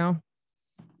make sense now?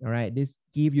 All right, this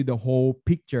gives you the whole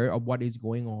picture of what is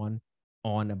going on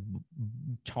a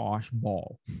charged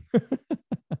ball.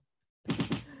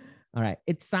 All right,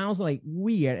 it sounds like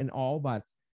weird and all, but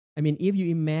if you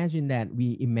imagine that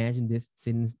we imagine this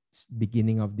since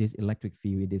beginning of this electric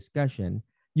field discussion,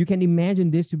 you can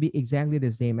imagine this to be exactly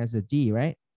the same as a G,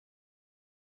 right?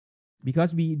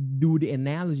 Because we do the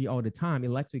analogy all the time,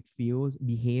 electric fields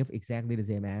behave exactly the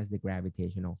same as the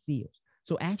gravitational fields.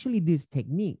 So actually these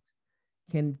techniques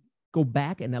can go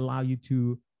back and allow you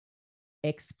to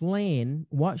explain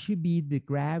what should be the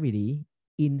gravity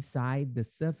inside the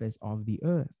surface of the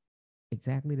Earth.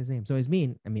 Exactly the same. So it's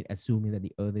assuming that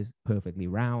the Earth is perfectly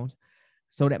round.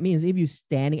 So that means if you're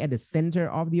standing at the center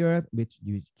of the Earth, which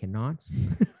you cannot,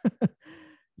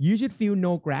 you should feel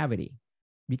no gravity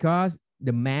because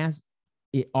the mass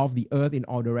of the Earth in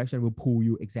all directions will pull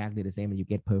you exactly the same and you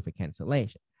get perfect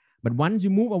cancellation. But once you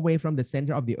move away from the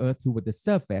center of the Earth toward the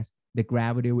surface, the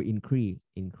gravity will increase.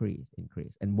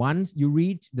 And once you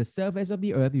reach the surface of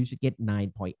the Earth, you should get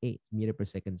 9.8 meters per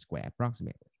second square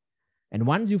approximately. And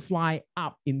once you fly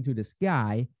up into the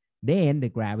sky, then the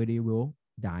gravity will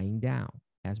dying down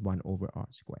as 1 over R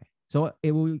squared. So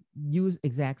it will use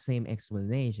exact same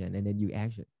explanation, and then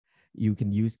you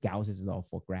can use Gauss's law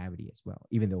for gravity as well,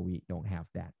 even though we don't have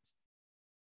that.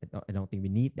 I don't think we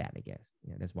need that, I guess.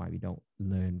 Yeah, that's why we don't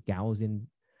learn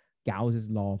Gauss's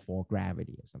law for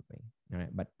gravity or something. All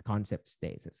right, but the concept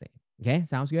stays the same. Okay,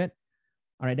 sounds good.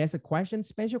 All right, there's a question,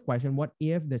 special question. What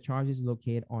if the charge is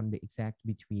located on the exact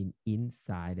between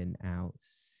inside and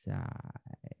outside?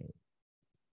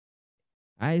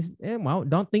 Well,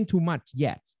 don't think too much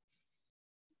yet.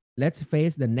 Let's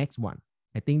face the next one.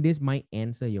 I think this might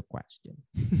answer your question.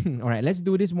 All right, let's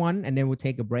do this one and then we'll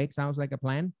take a break. Sounds like a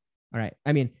plan? All right.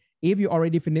 I mean, if you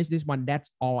already finished this one,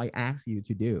 that's all I ask you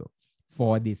to do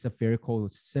for the spherical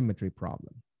symmetry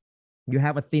problem. You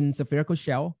have a thin spherical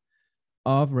shell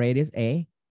of radius A,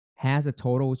 has a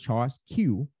total charge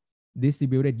Q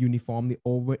distributed uniformly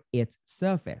over its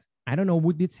surface. I don't know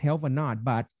would this help or not,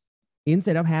 but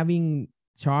instead of having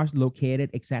charge located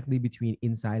exactly between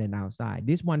inside and outside,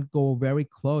 this one go very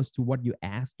close to what you're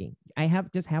asking. I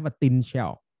just have a thin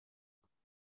shell.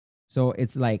 So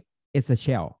it's like, it's a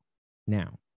shell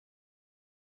now.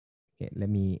 Okay, let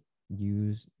me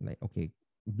use okay,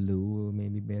 blue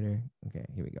maybe better. Okay,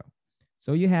 here we go.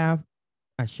 So you have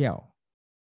a shell.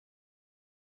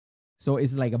 So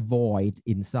it's like a void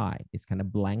inside. It's kind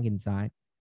of blank inside.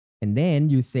 And then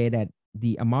you say that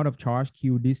the amount of charge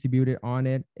Q distributed on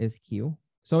it is Q.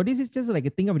 So this is just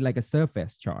like think of it like a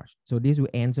surface charge. So this will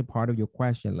answer part of your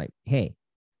question like, hey,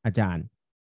 Ajahn,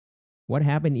 what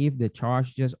happened if the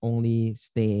charge just only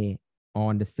stay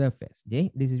on the surface?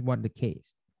 Okay, this is what the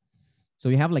case. So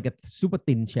you have like a super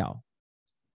thin shell.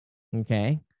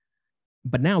 Okay.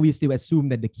 But now we still assume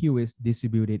that the Q is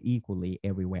distributed equally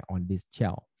everywhere on this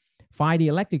shell. Find the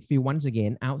electric field once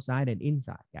again, outside and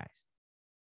inside, guys.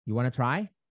 You want to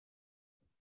try?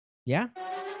 Yeah?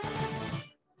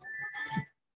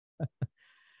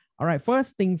 All right,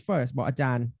 first thing first, but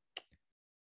Ajahn,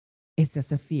 it's a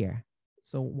sphere.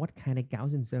 So what kind of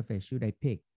Gaussian surface should I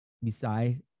pick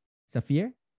besides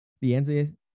sphere? The answer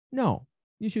is no,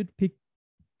 you should pick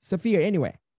sphere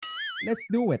anyway. Let's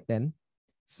do it then.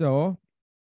 So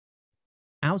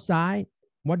outside,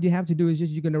 what you have to do is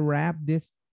just you're going to wrap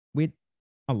this with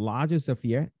a larger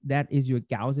sphere. That is your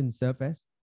Gaussian surface.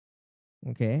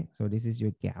 Okay, so this is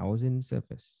your Gaussian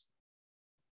surface.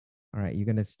 All right, you're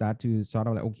going to start to sort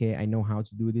of like, okay, I know how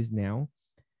to do this now.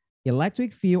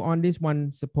 Electric field on this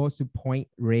one supposed to point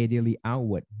radially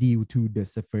outward due to the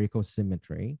spherical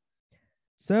symmetry.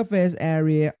 Surface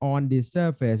area on this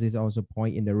surface is also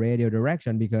point in the radial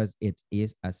direction because it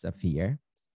is a sphere.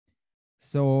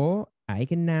 So I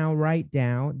can now write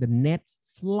down the net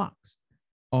flux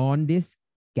on this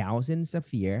Gaussian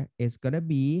sphere is going to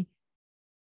be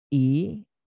E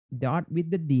dot with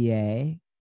the dA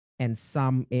and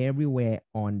sum everywhere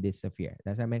on this sphere.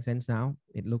 Does that make sense now?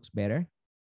 It looks better.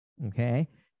 Okay.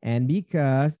 And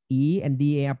because E and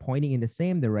dA are pointing in the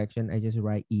same direction, I just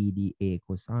write E dA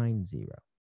cosine 0.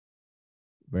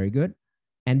 Very good.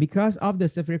 And because of the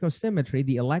spherical symmetry,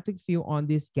 the electric field on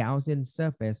this Gaussian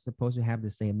surface is supposed to have the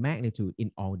same magnitude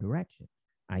in all directions.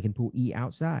 I can pull E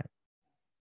outside.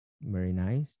 Very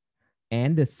nice.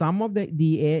 And the sum of the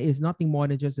dA is nothing more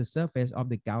than just the surface of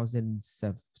the Gaussian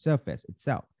surface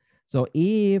itself. So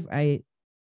if I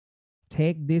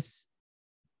take this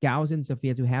Gaussian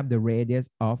sphere to have the radius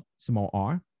of small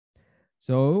r,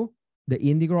 so the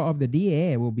integral of the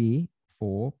dA will be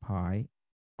 4 pi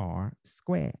r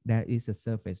squared. That is the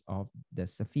surface of the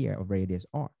sphere of radius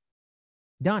r.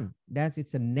 Done. That's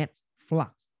it's a net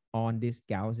flux on this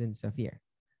Gaussian sphere.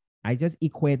 I just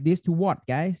equate this to what,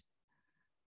 guys?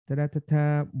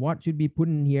 What should be put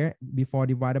in here before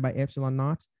divided by epsilon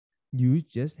naught? You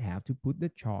just have to put the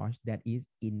charge that is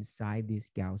inside this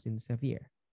Gaussian sphere.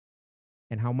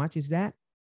 And how much is that?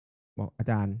 Well,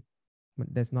 Ajahn,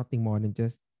 there's nothing more than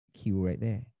just Q right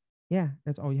there. Yeah,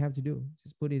 that's all you have to do.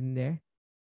 Just put it in there.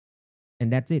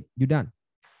 And that's it. You're done.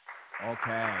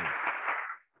 Okay.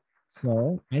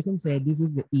 So I can say this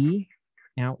is the E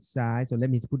outside. So let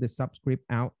me put the subscript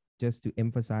out just to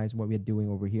emphasize what we're doing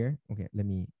over here. Okay, let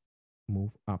me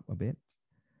move up a bit.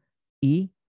 E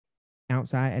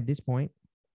outside at this point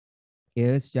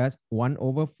is just 1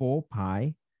 over 4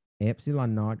 pi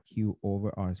epsilon naught Q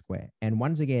over R squared. And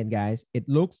once again, guys, it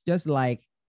looks just like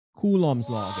Coulomb's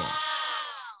law again.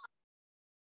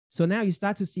 So now you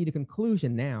start to see the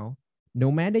conclusion now.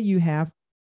 No matter you have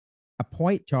a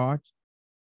point charge,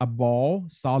 a ball,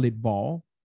 solid ball,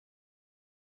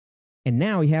 and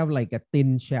now you have like a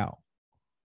thin shell.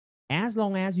 As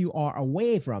long as you are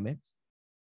away from it,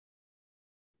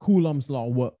 Coulomb's law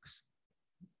works.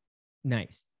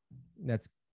 Nice. That's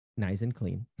nice and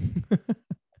clean.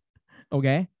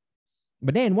 Okay.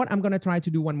 But then what I'm going to try to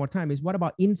do one more time is what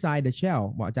about inside the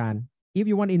shell, Jan? If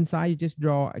you want inside, you just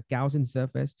draw a Gaussian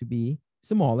surface to be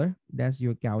smaller. That's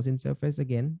your Gaussian surface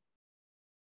again.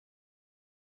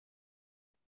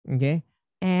 Okay.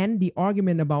 And the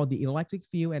argument about the electric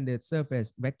field and the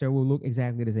surface vector will look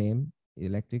exactly the same.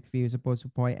 Electric field is supposed to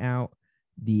point out.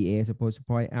 dA is supposed to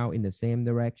point out in the same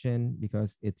direction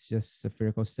because it's just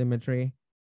spherical symmetry.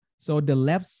 So the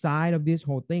left side of this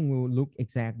whole thing will look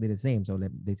exactly the same. So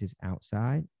this is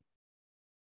outside.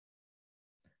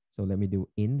 So let me do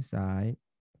inside.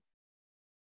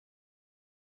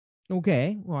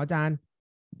 Okay, well done.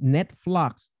 Net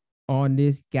flux on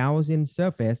this Gaussian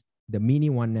surface, the mini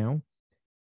one now,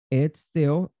 it's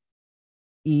still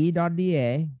E dot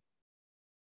dA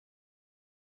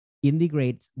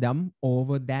integrates them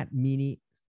over that mini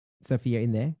sphere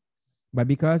in there. But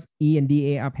because E and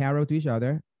dA are parallel to each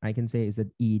other, I can say it's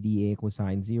that E dA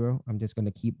cosine 0. I'm just going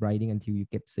to keep writing until you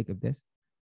get sick of this.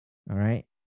 All right.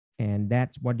 And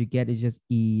that's what you get is just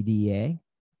E dA.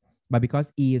 But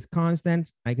because E is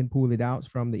constant, I can pull it out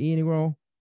from the integral.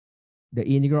 The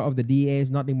integral of the dA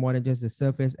is nothing more than just the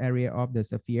surface area of the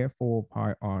sphere 4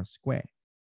 pi r squared.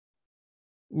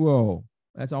 Whoa,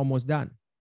 that's almost done.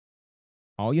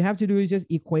 All you have to do is just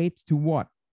equate to what?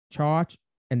 Charge,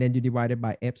 and then you divide it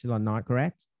by epsilon naught,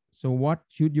 correct? So what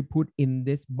should you put in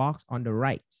this box on the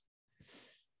right?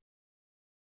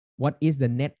 What is the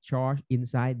net charge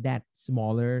inside that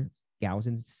smaller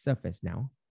Gaussian surface now?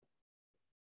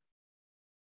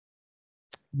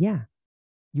 Yeah,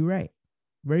 you're right.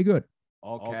 Very good.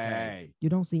 Okay. You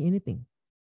don't see anything.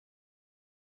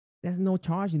 There's no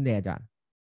charge in there, John.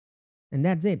 And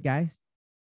that's it, guys.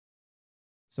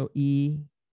 So E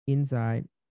inside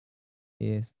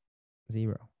is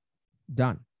 0.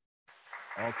 Done.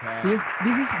 Okay. See,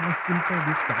 this is how simple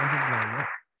this Gaussian law works.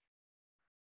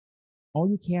 All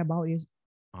you care about is,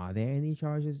 are there any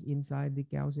charges inside the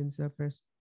Gaussian surface?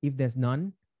 If there's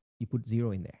none, you put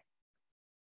 0 in there.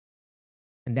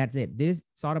 And that's it. This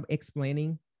sort of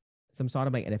explaining some sort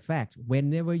of like an effect.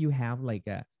 Whenever you have like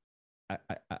a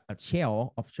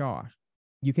shell of charge,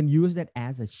 you can use that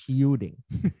as a shielding.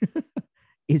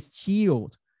 It's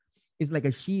shield. It's like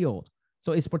a shield.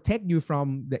 So it's protect you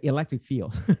from the electric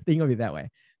field. Think of it that way.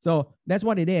 So that's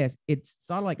what it is. It's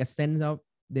sort of like a sense of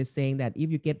this saying that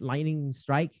if you get lightning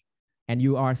strike and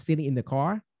you are sitting in the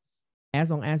car,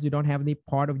 as long as you don't have any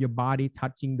part of your body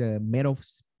touching the metal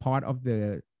part of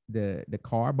the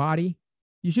car body,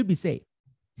 you should be safe.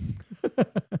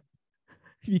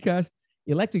 Because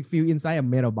electric field inside a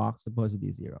metal box is supposed to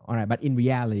be 0. All right, but in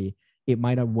reality, it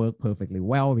might not work perfectly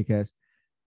well because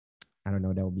I don't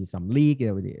know, there will be some leak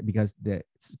because the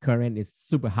current is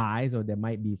super high. So there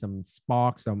might be some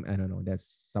sparks, I don't know, there's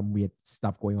some weird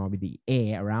stuff going on with the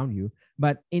air around you.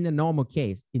 But in a normal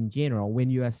case, in general, when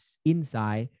you are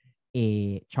inside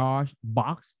a charged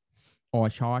box or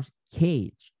charged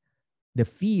cage, the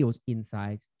fields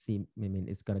inside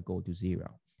it's going to go to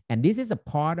 0. And this is a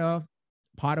part of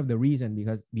the reason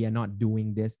because we are not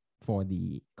doing this for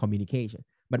the communication.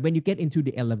 But when you get into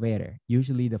the elevator,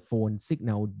 usually the phone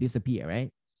signal disappear, right?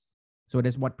 So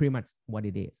that's pretty much what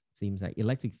it is. Seems like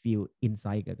electric field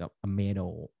inside a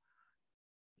metal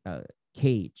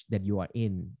cage that you are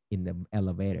in the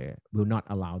elevator will not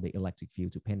allow the electric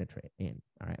field to penetrate in.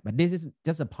 All right, but this is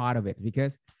just a part of it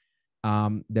because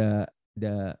the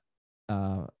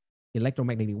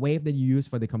electromagnetic wave that you use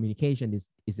for the communication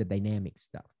is a dynamic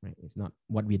stuff, right? It's not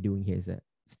what we're doing here is a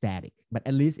static, but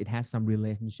at least it has some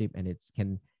relationship and it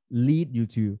can lead you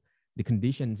to the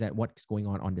conditions that what's going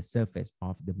on the surface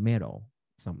of the metal,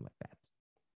 something like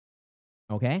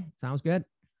that. Okay, sounds good.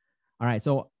 All right,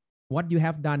 so what you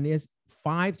have done is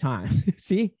 5 times.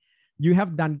 See, you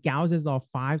have done Gauss's law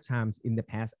 5 times in the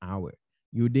past hour.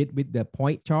 You did with the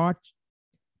point charge,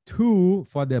 2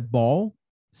 for the ball,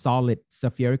 solid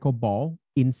spherical ball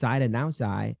inside and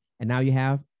outside, and now you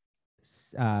have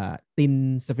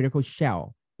thin spherical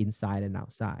shell inside and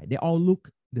outside. They all look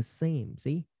the same,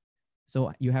 see?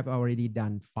 So you have already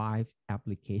done 5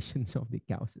 applications of the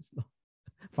Gauss's law.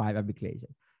 5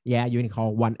 applications. Yeah, you can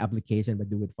call 1 application, but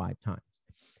do it 5 times.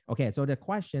 Okay, so the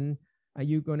question, are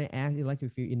you going to ask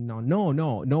electric field in non?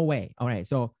 No way. All right,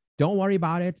 so don't worry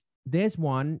about it. This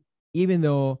one, even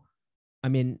though, I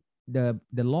mean, the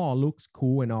law looks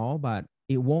cool and all, but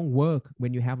it won't work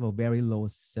when you have a very low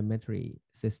symmetry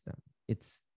system.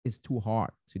 It's too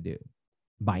hard to do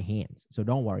by hands. So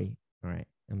don't worry. All right.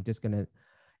 I'm just going to,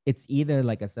 it's either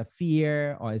like a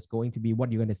sphere or it's going to be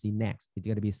what you're going to see next. It's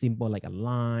going to be simple, like a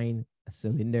line, a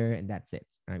cylinder, and that's it.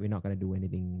 All right. We're not going to do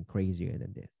anything crazier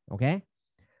than this. Okay.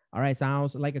 All right,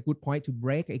 sounds like a good point to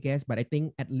break, I guess, but I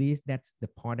think at least that's the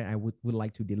part that I would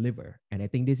like to deliver. And I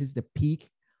think this is the peak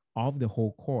of the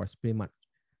whole course, pretty much.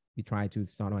 We try to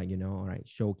sort of like, all right,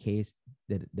 showcase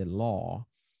the law.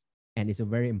 And it's a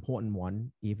very important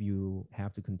one if you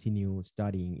have to continue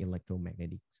studying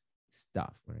electromagnetic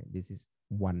stuff, right? This is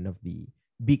one of the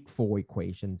big four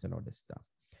equations and all this stuff.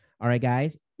 All right,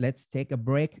 guys, let's take a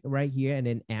break right here. And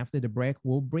then after the break,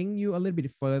 we'll bring you a little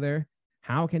bit further.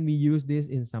 How can we use this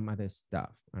in some other stuff?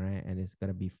 All right. And it's going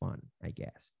to be fun, I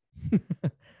guess.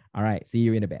 All right. See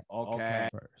you in a bit. Okay.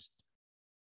 First.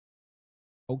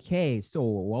 Okay. So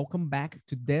welcome back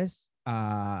to this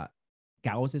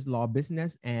Gauss's law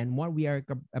business. And what we are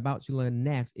about to learn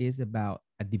next is about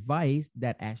a device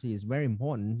that actually is very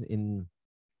important in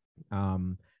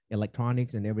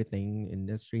electronics and everything,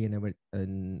 industry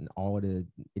and all the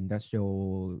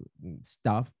industrial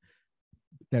stuff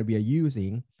that we are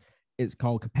using. It's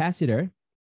called capacitor.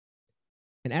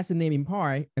 And as the name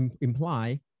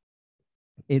imply,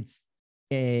 it's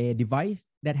a device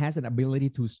that has an ability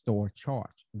to store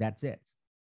charge. That's it.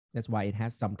 That's why it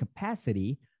has some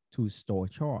capacity to store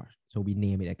charge. So we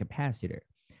name it a capacitor.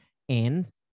 And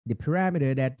the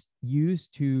parameter that's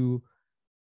used to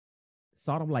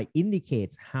sort of like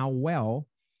indicates how well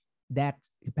that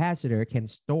capacitor can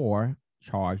store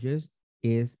charges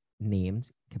is named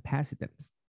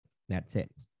capacitance. That's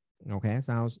it. Okay,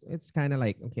 it's kind of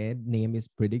like, okay, name is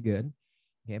pretty good.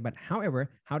 Okay, but however,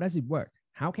 how does it work?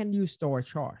 How can you store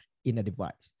charge in a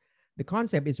device? The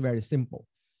concept is very simple,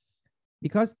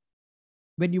 because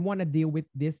when you want to deal with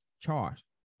this charge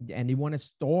and you want to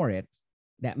store it,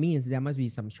 that means there must be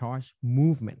some charge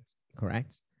movement,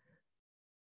 correct?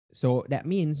 So that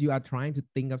means you are trying to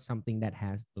think of something that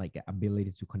has like an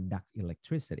ability to conduct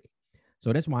electricity.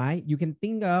 So that's why you can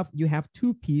think of, you have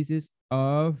two pieces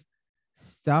of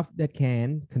stuff that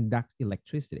can conduct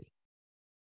electricity.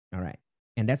 All right.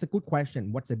 And that's a good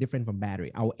question. What's the difference from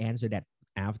battery? I'll answer that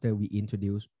after we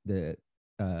introduce the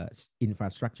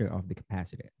infrastructure of the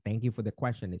capacitor. Thank you for the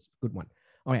question. It's a good one.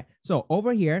 Okay. So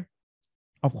over here,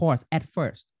 of course, at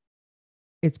first,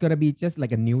 it's going to be just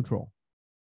like a neutral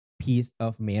piece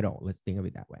of metal. Let's think of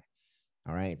it that way.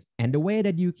 All right. And the way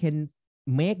that you can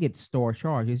make it store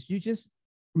charge is you just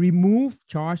remove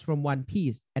charge from one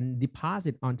piece and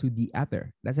deposit onto the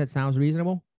other. Does that sound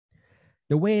reasonable?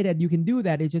 The way that you can do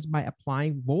that is just by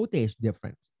applying voltage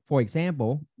difference. For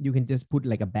example, you can just put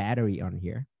like a battery on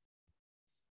here.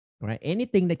 All right.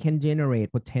 Anything that can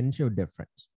generate potential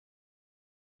difference.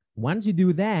 Once you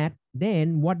do that,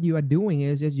 then what you are doing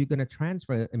is you're going to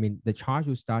transfer, the charge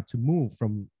will start to move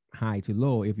from high to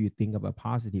low if you think of a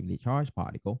positively charged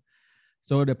particle.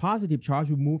 So the positive charge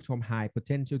will move from high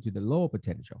potential to the low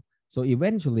potential. So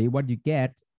eventually what you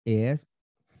get is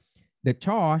the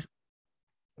charge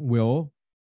will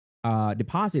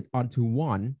deposit onto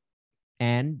one,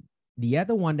 and the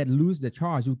other one that lose the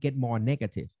charge will get more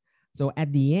negative. So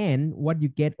at the end, what you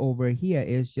get over here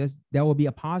is just there will be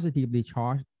a positively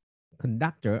charged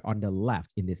conductor on the left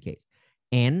in this case.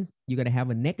 And you're going to have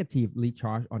a negatively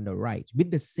charged on the right with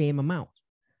the same amount.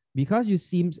 Because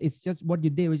it's just what you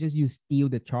did was just you steal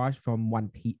the charge from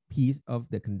one piece of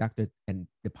the conductor and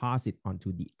deposit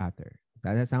onto the other.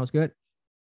 That sounds good?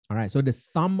 All right. So the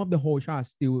sum of the whole charge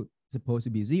is still supposed to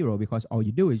be zero, because all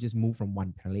you do is just move from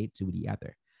one plate to the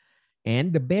other.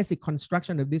 And the basic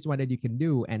construction of this one that you can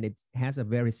do, and it has a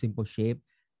very simple shape,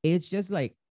 it's just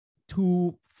like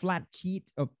two flat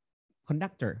sheets of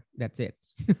conductor. That's it.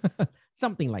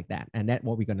 Something like that. And that's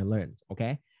what we're going to learn.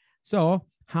 Okay. So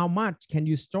how much can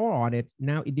you store on it?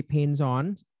 Now it depends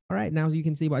on, all right, now you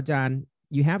can see what John,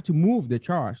 you have to move the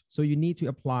charge. So you need to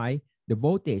apply the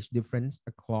voltage difference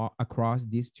across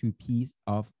these two pieces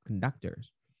of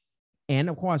conductors. And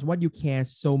of course, what you care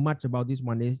so much about this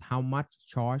one is how much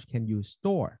charge can you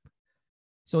store?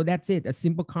 So that's it. A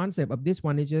simple concept of this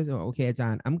one is just, okay,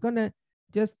 John, I'm going to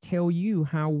just tell you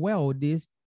how well this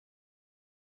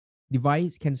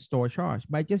device can store charge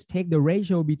by just take the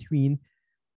ratio between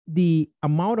the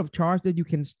amount of charge that you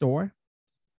can store.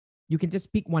 You can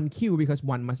just pick one Q because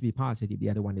one must be positive, the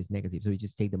other one is negative. So you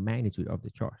just take the magnitude of the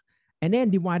charge and then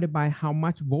divided by how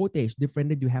much voltage difference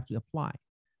that you have to apply,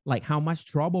 like how much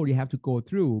trouble you have to go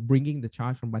through bringing the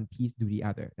charge from one piece to the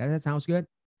other. That sounds good.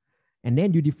 And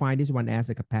then you define this one as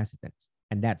a capacitance,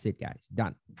 and that's it, guys.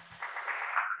 Done.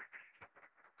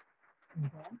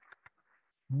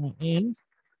 Okay. And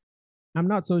I'm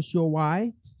not so sure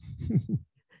why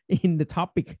in the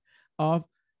topic of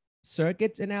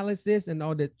circuits analysis and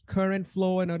all the current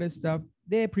flow and other stuff,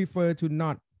 they prefer to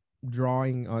not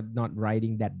drawing or not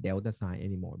writing that delta sign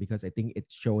anymore, because I think it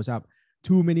shows up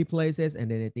too many places,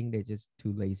 and then I think they're just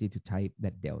too lazy to type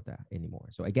that delta anymore.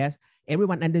 So I guess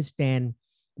everyone understand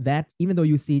that even though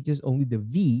you see just only the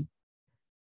V,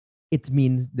 it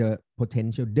means the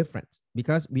potential difference,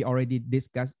 because we already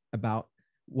discussed about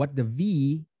what the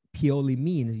V purely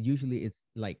means. Usually it's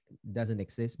like doesn't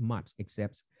exist much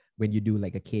except when you do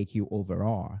like a KQ over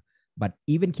R. But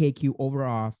even KQ over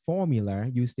R formula,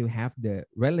 you still have the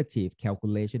relative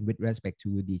calculation with respect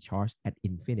to the charge at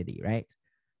infinity, right?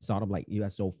 Sort of like you are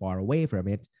so far away from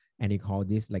it, and you call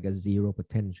this like a zero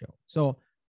potential. So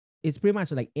it's pretty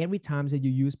much like every time that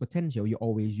you use potential, you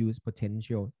always use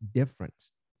potential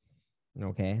difference.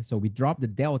 Okay, so we drop the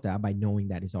delta by knowing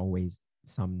that it's always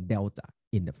some delta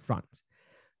in the front.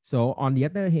 So on the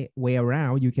other way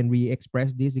around, you can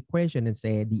re-express this equation and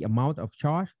say the amount of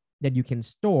charge that you can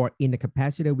store in the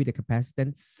capacitor with the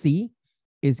capacitance C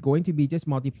is going to be just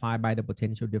multiplied by the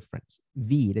potential difference,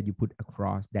 V, that you put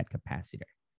across that capacitor.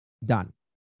 Done.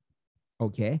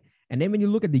 Okay, and then when you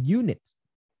look at the units,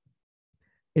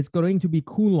 it's going to be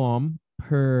Coulomb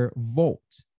per volt.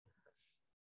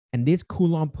 And this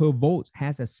Coulomb per volt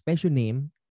has a special name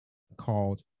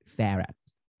called Farad,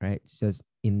 right? It's just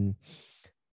in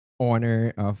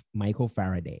honor of Michael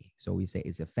Faraday. So we say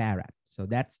it's a Farad. So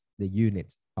that's the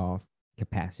unit of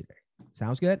capacitor.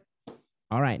 Sounds good?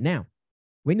 All right. Now,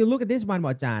 when you look at this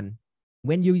one,Jan,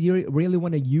 when you really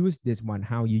want to use this one,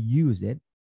 how you use it,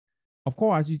 of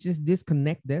course, you just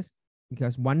disconnect this,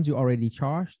 because once you already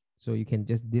charged, so you can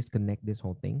just disconnect this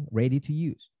whole thing, ready to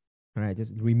use. All right,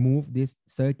 just remove this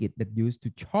circuit that used to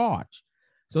charge.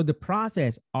 So the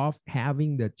process of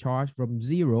having the charge from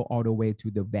 0 all the way to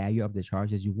the value of the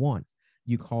charges you want,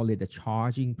 you call it a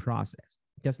charging process,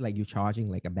 just like you're charging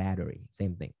like a battery,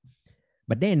 same thing.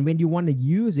 But then when you want to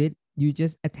use it, you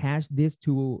just attach this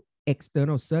to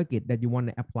external circuit that you want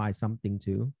to apply something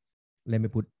to. Let me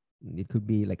put, it could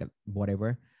be like a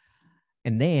whatever.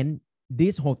 And then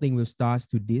this whole thing will start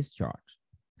to discharge.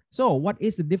 So what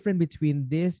is the difference between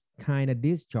this kind of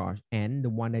discharge and the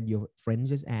one that your friend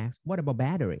just asked? What about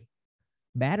battery?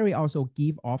 Battery also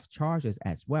give off charges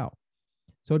as well.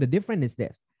 So the difference is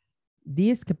this.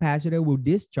 This capacitor will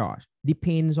discharge,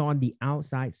 depends on the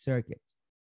outside circuit.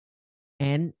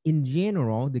 And in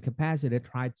general, the capacitor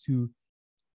tries to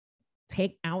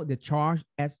take out the charge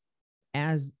as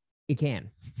it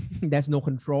can. There's no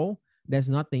control. There's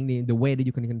nothing, the way that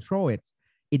you can control it.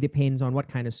 It depends on what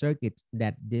kind of circuits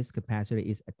that this capacitor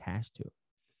is attached to.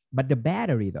 But the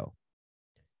battery though,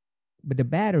 the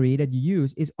battery that you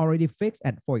use is already fixed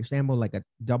at, for example, like a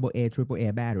AA,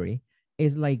 AAA battery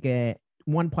is like a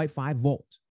 1.5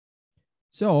 volts.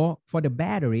 So for the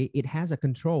battery, it has a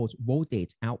controlled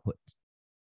voltage output.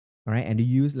 All right. And you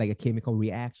use like a chemical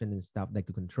reaction and stuff that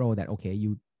to control that. Okay,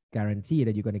 you guarantee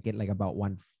that you're going to get like about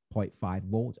 1.5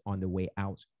 volts on the way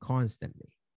out constantly.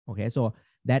 Okay, so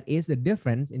that is the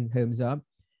difference in terms of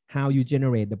how you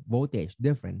generate the voltage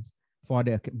difference. For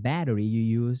the battery, you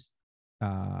use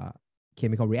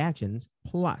chemical reactions,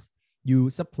 plus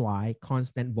you supply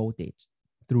constant voltage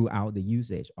throughout the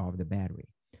usage of the battery.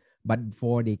 But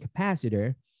for the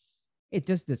capacitor, it's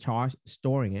just the charge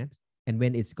storing it. And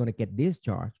when it's going to get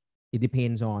discharged, it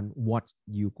depends on what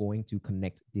you're going to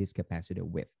connect this capacitor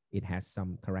with. It has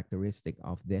some characteristic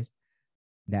of this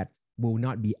that will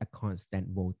not be a constant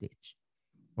voltage.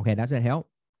 Okay, does that help?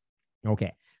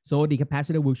 Okay, so the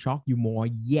capacitor will shock you more.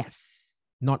 Yes,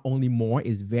 not only more,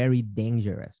 is very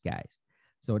dangerous, guys.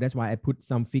 So that's why I put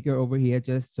some figure over here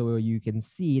just so you can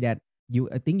see that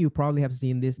I think you probably have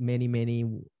seen this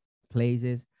many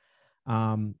places.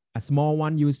 A small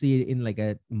one you see it in like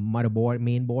a motherboard,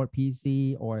 mainboard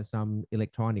PC, or some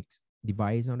electronics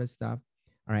device on the stuff.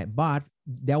 All right, but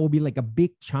there will be like a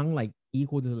big chunk, like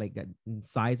equal to like the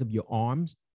size of your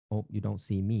arms. Oh, you don't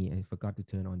see me. I forgot to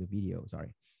turn on the video.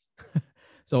 Sorry.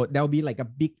 So there'll be like a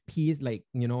big piece, like,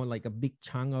 you know, like a big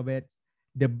chunk of it.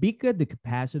 The bigger the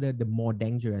capacitor, the more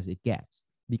dangerous it gets,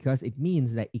 because it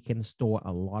means that it can store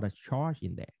a lot of charge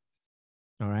in there.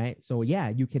 All right. So yeah,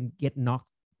 you can get knocked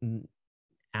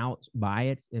out by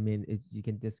it. I mean, you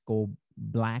can just go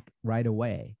black right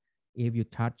away if you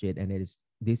touch it and it is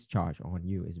discharged on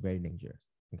you. It's very dangerous.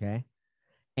 Okay.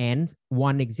 And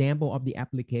one example of the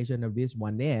application of this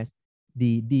one is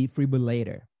the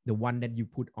defibrillator, the one that you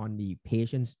put on the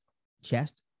patient's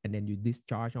chest and then you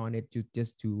discharge on it to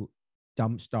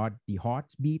jumpstart the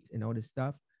heartbeat and all this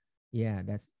stuff. Yeah,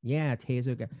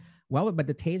 taser gun. Well, but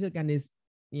the taser gun is,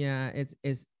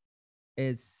 it's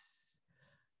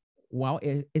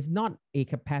not a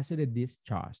capacitor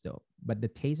discharge though, but the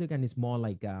taser gun is more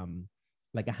like a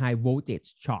high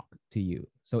voltage shock to you.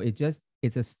 So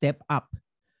it's a step up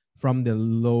from the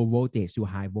low voltage to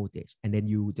high voltage, and then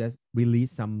you just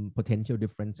release some potential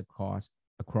difference across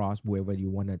wherever you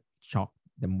want to shock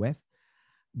them with.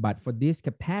 But for this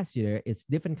capacitor, it's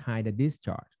different kind of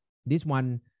discharge. This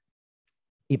one,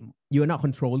 you're not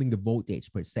controlling the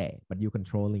voltage per se, but you're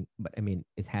controlling, but I mean,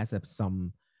 it has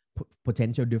some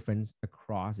potential difference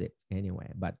across it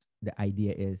anyway. But the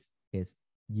idea is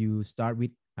you start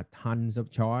with a tons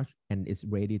of charge and it's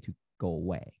ready to go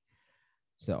away.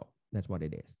 So that's what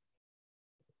it is.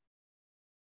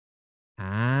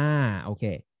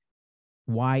 Okay.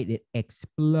 Why did it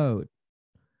explode?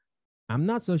 I'm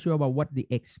not so sure about what the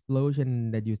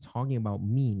explosion that you're talking about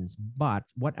means, but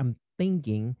what I'm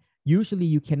thinking, usually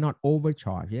you cannot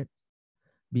overcharge it,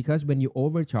 because when you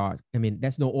overcharge, I mean,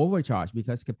 there's no overcharge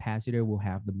because capacitor will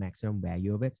have the maximum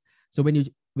value of it. So when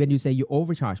you say you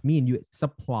overcharge, mean you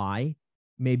supply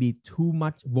maybe too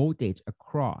much voltage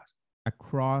across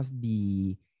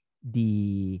the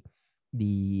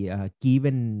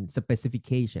given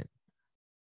specification,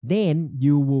 then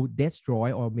you will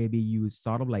destroy, or maybe you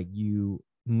sort of like you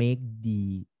make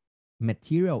the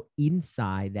material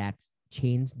inside that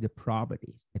change the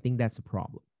properties. I think that's a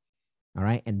problem. All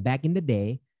right. And back in the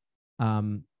day,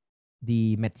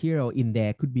 the material in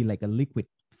there could be like a liquid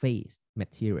phase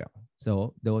material.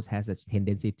 So those has a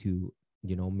tendency to,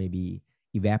 maybe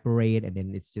evaporate, and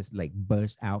then it's just like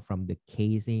burst out from the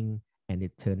casing, and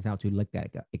it turns out to look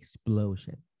like an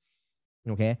explosion.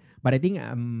 Okay. But I think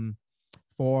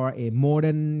for a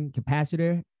modern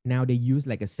capacitor, now they use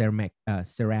like a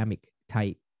ceramic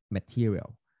type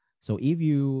material. So if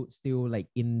you still like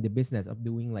in the business of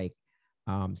doing like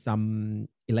some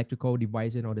electrical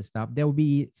devices and all the stuff, there will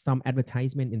be some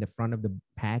advertisement in the front of the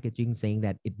packaging saying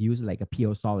that it uses like a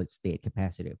pure solid state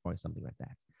capacitor or something like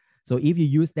that. So if you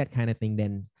use that kind of thing,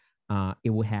 then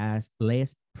it will have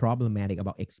less problematic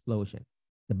about explosion.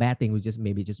 The bad thing was just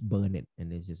maybe just burn it,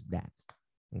 and it's just that.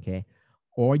 Okay.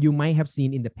 Or you might have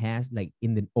seen in the past, like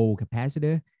in the old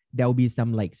capacitor, there will be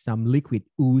some liquid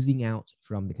oozing out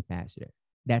from the capacitor.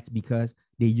 That's because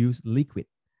they use liquid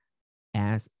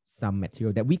as some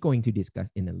material that we're going to discuss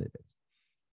in a little bit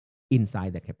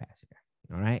inside the capacitor.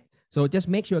 All right. So just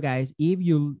make sure, guys, if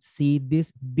you see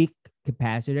this big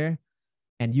capacitor,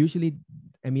 and usually,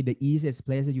 I mean, the easiest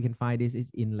place that you can find this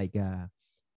is in like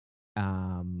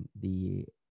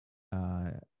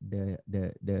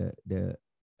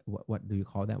what do you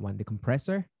call that one? The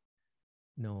compressor?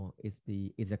 No,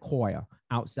 it's a coil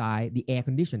outside the air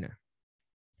conditioner.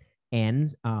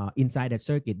 And inside that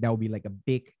circuit, there will be like a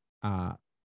big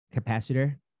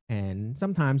capacitor. And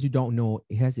sometimes you don't know,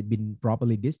 has it been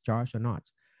properly discharged or not.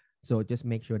 So just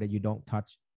make sure that you don't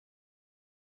touch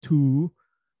two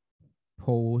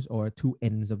poles or two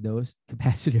ends of those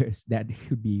capacitors. That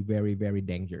could be very, very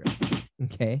dangerous.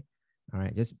 Okay. All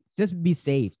right. Just be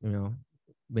safe,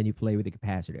 when you play with the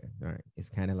capacitor. All right. It's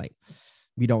kind of like,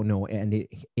 we don't know, and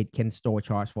it can store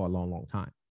charge for a long, long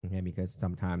time. Okay. Because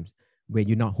sometimes when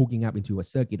you're not hooking up into a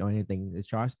circuit or anything, the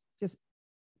charge just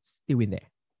still in there.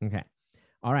 Okay.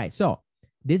 All right. So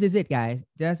this is it, guys.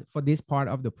 Just for this part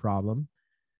of the problem,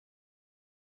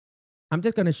 I'm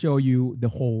just going to show you the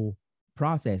whole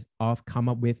process of come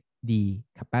up with the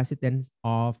capacitance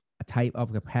of a type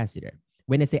of capacitor.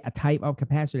 When I say a type of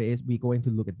capacitor, is we're going to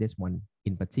look at this one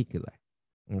in particular.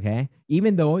 Okay.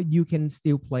 Even though you can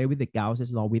still play with the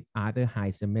Gauss's law with other high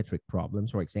symmetric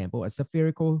problems, for example, a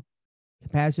spherical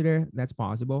capacitor, that's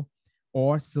possible,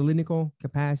 or cylindrical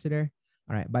capacitor.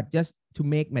 All right. But just to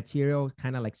make material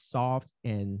kind of like soft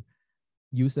and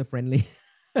user friendly,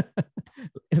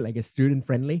 like a student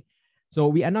friendly. So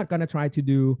we are not going to try to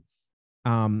do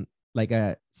like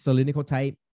a cylindrical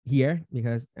type here,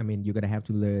 because I mean, you're going to have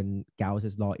to learn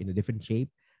Gauss's law in a different shape.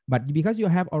 But because you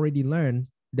have already learned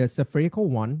the spherical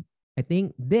one, I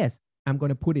think this, I'm going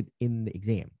to put it in the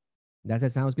exam. Does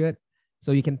that sound good?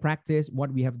 So you can practice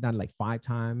what we have done like 5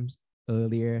 times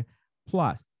earlier.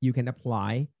 Plus, you can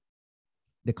apply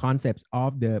the concepts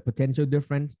of the potential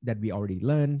difference that we already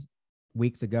learned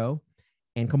weeks ago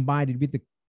and combine it with the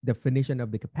definition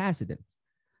of the capacitance.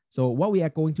 So what we are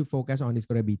going to focus on is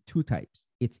going to be 2 types.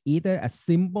 It's either a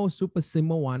simple, super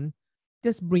simple one,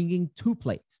 just bringing 2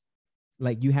 plates.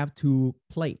 Like you have 2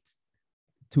 plates,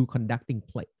 2 conducting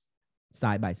plates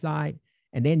side by side.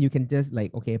 And then you can just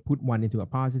like, okay, put one into a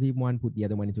positive one, put the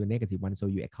other one into a negative one. So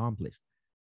you accomplish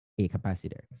a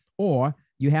capacitor. Or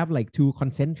you have like 2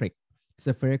 concentric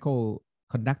spherical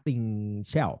conducting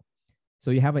shell.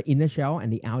 So you have an inner shell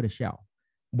and the outer shell.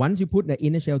 Once you put the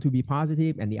inner shell to be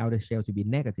positive and the outer shell to be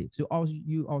negative, so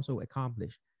you also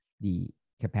accomplish the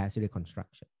capacitor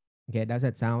construction. Okay, does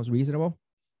that sound reasonable?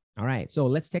 All right, so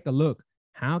let's take a look.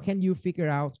 How can you figure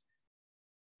out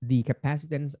the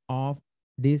capacitance of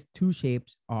these two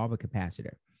shapes of a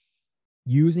capacitor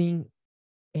using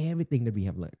everything that we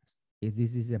have learned.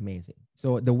 This is amazing.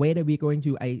 So the way that we're going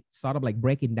to, I sort of like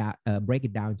break it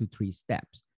down to 3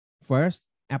 steps. First,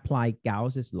 apply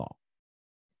Gauss's law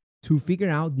to figure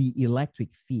out the electric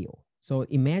field. So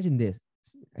imagine this.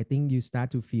 I think you start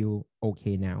to feel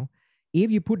okay now. If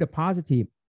you put the positive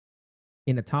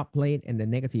in the top plate and the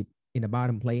negative in the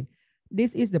bottom plate,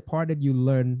 this is the part that you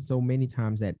learn so many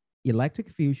times, that electric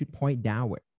field should point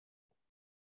downward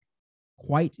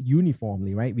quite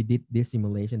uniformly, right? We did this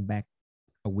simulation back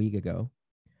a week ago.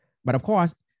 But of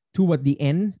course, toward the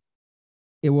end,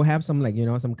 it will have some like,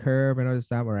 some curve and other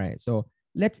stuff. All right. So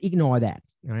let's ignore that.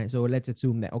 All right. So let's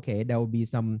assume that, okay, there will be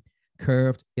some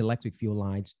curved electric field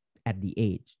lines at the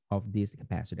edge of this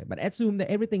capacitor. But assume that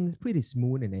everything is pretty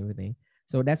smooth and everything.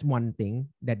 So that's one thing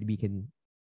that we can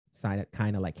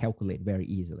kind of like calculate very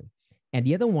easily. And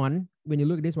the other one, when you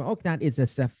look at this one, okay, it's a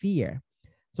sphere.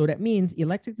 So that means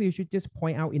electric field should just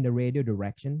point out in the radial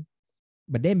direction.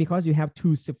 But then because you have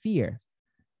 2 spheres,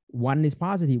 one is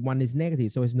positive, one is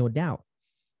negative, so it's no doubt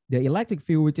the electric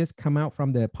field will just come out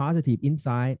from the positive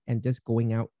inside and just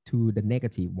going out to the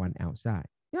negative one outside.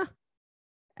 Yeah.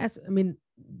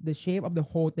 The shape of the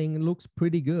whole thing looks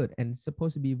pretty good and it's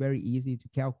supposed to be very easy to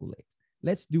calculate.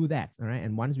 Let's do that. All right.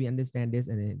 And once we understand this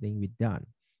and everything, we're done.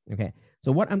 Okay.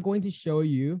 So what I'm going to show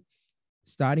you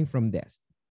starting from this.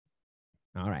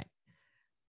 All right.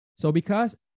 So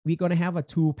because we're going to have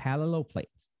 2 parallel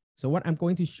plates. So what I'm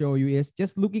going to show you is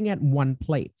just looking at one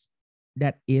plate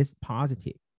that is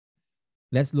positive.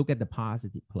 Let's look at the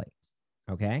positive plates.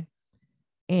 Okay.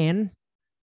 And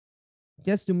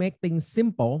just to make things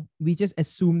simple, we just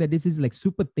assume that this is like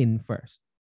super thin first.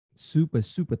 Super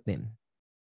thin.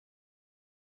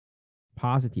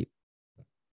 Positive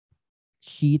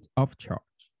sheet of charge.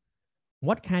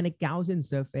 What kind of Gaussian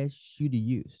surface should you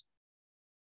use?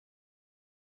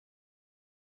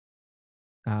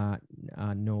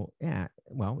 No, yeah,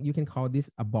 well, you can call this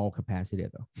a ball capacitor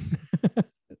though.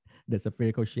 The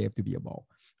spherical shape to be a ball.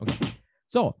 Okay,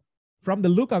 so from the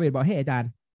look of it, but hey,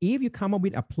 Dan, if you come up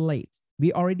with a plate,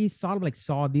 we already sort of like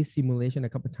saw this simulation a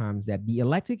couple of times that the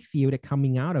electric field that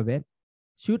coming out of it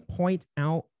should point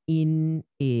out in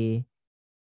a,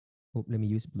 let me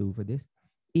use blue for this,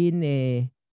 in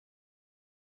a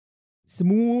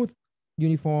smooth,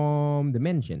 uniform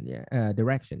dimension,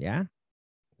 direction, yeah?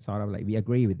 Sort of like we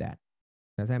agree with that.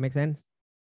 Does that make sense?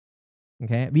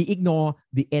 Okay, we ignore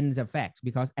the ends effects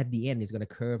because at the end it's going to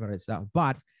curve on itself.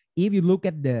 But if you look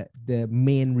at the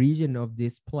main region of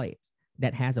this plate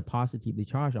that has a positively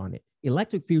charged on it,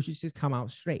 electric field should just come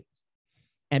out straight.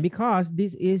 And because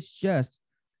this is just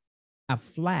a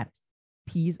flat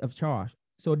piece of charge,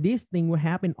 so this thing will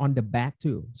happen on the back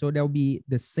too. So there'll be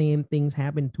the same things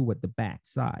happen toward the back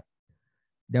side.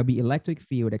 There'll be electric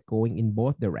field that going in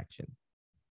both directions.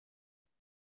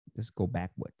 Just go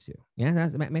backward too. Yeah,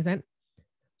 that makes sense.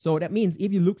 So that means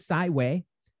if you look sideways,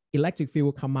 electric field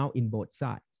will come out in both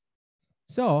sides.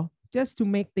 So just to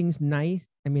make things nice,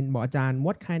 Ajan,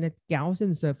 what kind of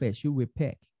Gaussian surface should we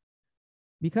pick?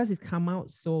 Because it's come out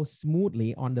so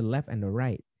smoothly on the left and the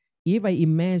right. If I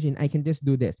imagine, I can just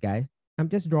do this, guys. I'm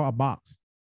just draw a box.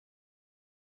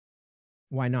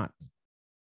 Why not?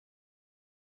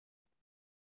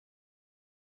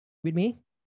 With me?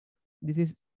 This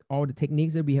is all the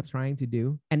techniques that we have trying to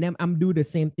do. And then I'm do the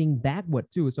same thing backward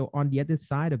too. So on the other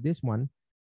side of this one,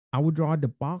 I will draw the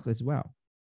box as well.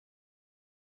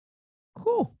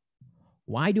 Cool.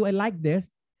 Why do I like this?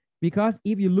 Because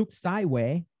if you look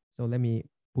sideways, so let me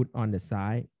put on the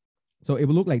side. So it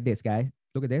will look like this, guys.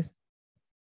 Look at this.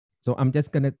 So I'm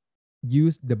just going to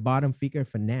use the bottom figure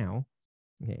for now.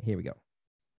 Okay, here we go.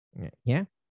 Okay, yeah.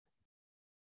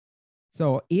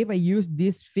 So if I use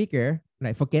this figure,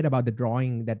 like forget about the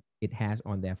drawing that it has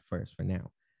on there first for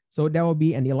now. So there will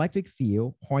be an electric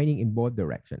field pointing in both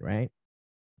directions, right?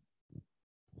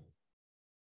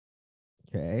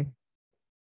 Okay.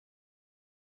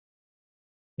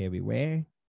 Everywhere,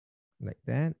 like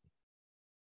that.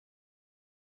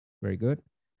 Very good.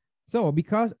 So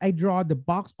because I draw the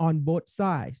box on both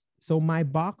sides, so my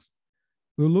box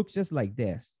will look just like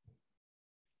this.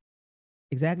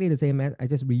 Exactly the same as I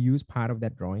just reuse part of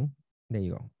that drawing. There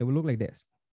you go. It will look like this.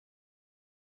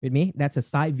 With me, that's a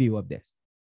side view of this.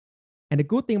 And the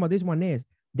good thing about this one is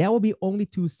there will be only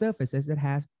 2 surfaces that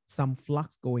has some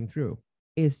flux going through.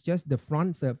 It's just the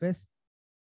front surface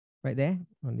right there,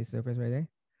 on this surface right there,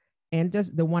 and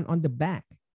just the one on the back.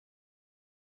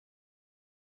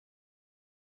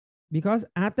 Because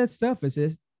other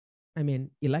surfaces,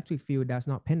 electric field does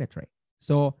not penetrate.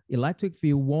 So electric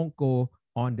field won't go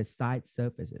on the side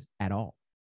surfaces at all.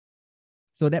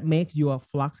 So that makes your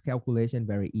flux calculation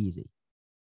very easy.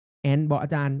 And but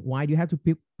Ajahn, why do you have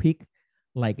to pick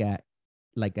like a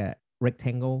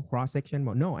rectangle cross section?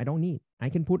 Well, no, I don't need. I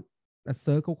can put a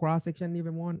circle cross section if I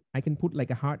want. I can put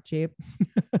like a heart shape.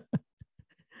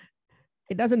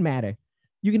 It doesn't matter.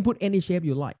 You can put any shape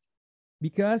you like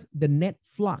because the net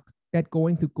flux that's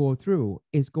going to go through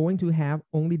is going to have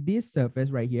only this surface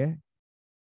right here.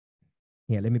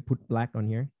 Here, let me put black on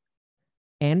here.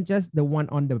 And just the one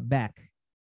on the back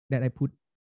that I put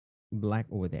black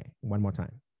over there. One more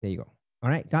time. There you go. All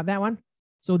right, got that one?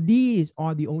 So these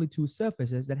are the only two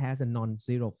surfaces that has a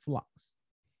non-zero flux.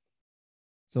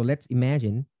 So let's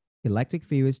imagine electric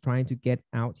field is trying to get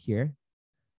out here.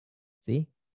 See?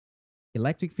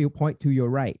 Electric field point to your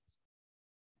right.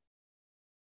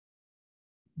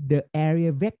 The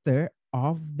area vector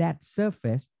of that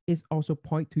surface is also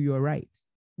point to your right.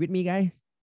 With me, guys?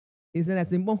 Isn't that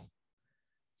simple?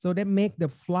 So that make the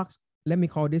flux, let me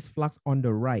call this flux on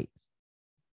the right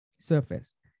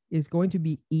surface, is going to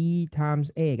be E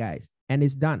times A, guys. And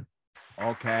it's done.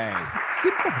 Okay.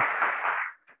 Simple.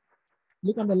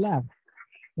 Look on the left.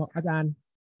 So, Ajahn,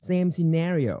 same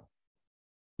scenario.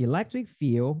 Electric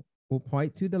field will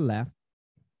point to the left.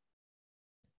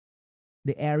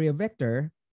 The area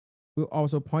vector will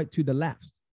also point to the left.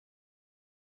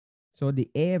 So the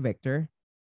A vector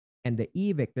and the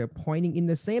E vector pointing in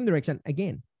the same direction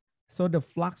again. So the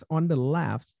flux on the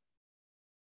left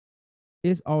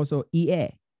is also EA.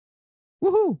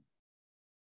 Woohoo!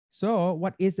 So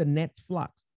what is the net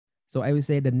flux? So I would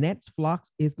say the net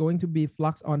flux is going to be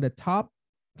flux on the top.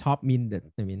 Top mean that,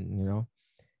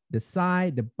 the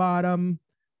side, the bottom,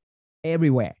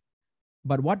 everywhere.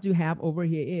 But what you have over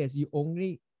here is you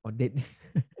only, or did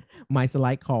my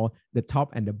slide called the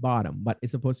top and the bottom, but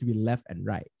it's supposed to be left and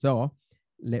right. So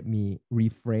let me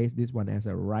rephrase this one as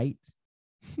a right.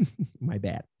 My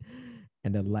bad.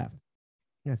 And the left.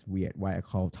 That's weird why I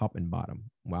call top and bottom.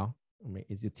 Well, I mean,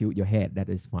 if you tilt your head, that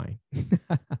is fine.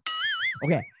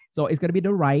 Okay, so it's going to be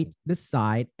the right, the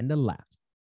side, and the left.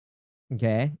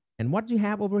 Okay, and what you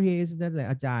have over here is that,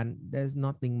 Ajahn, there's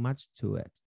nothing much to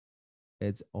it.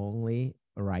 It's only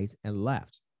right and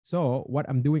left. So what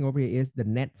I'm doing over here is the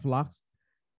net flux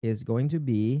is going to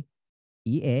be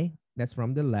EA, that's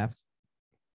from the left,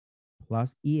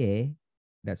 plus EA,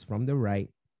 that's from the right.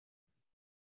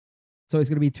 So it's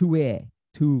going to be 2A,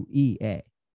 2EA.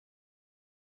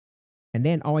 And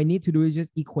then all I need to do is just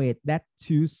equate that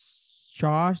to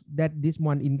charge that this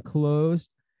one enclosed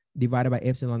divided by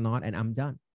epsilon naught, and I'm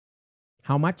done.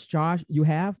 How much charge you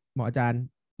have? Ajahn,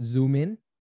 zoom in.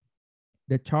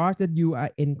 The charge that you are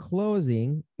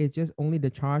enclosing is just only the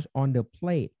charge on the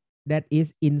plate that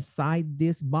is inside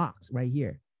this box right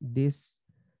here, this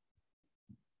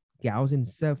Gaussian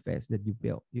surface that you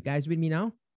built. You guys with me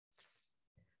now?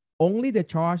 Only the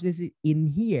charge is in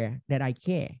here that I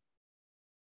care.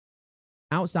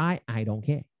 Outside, I don't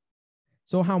care.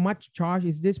 So how much charge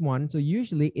is this one? So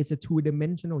usually it's a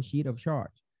two-dimensional sheet of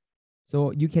charge.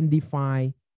 So you can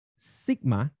define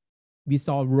sigma. We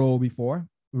saw rho before.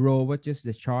 Rho was just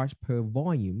the charge per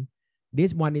volume.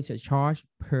 This one is a charge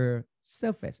per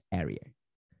surface area.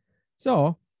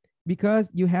 So because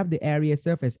you have the area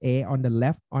surface A on the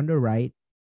left, on the right,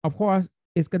 of course,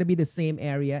 it's going to be the same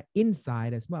area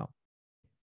inside as well.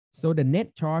 So the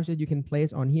net charge that you can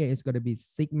place on here is going to be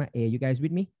sigma A. You guys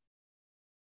with me?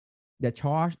 The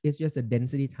charge is just the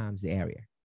density times the area.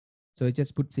 So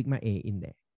just put sigma A in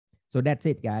there. So that's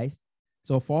it, guys.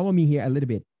 So follow me here a little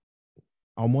bit.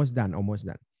 Almost done, almost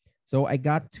done. So I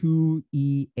got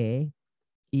 2EA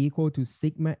equal to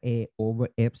sigma A over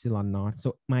epsilon naught.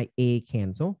 So my A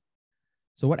cancel.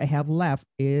 So what I have left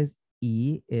is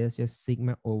E is just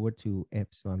sigma over 2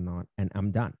 epsilon naught, and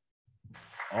I'm done.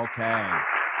 Okay.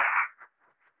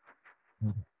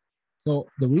 So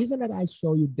the reason that I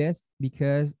show you this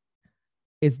because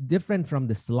it's different from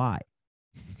the slide.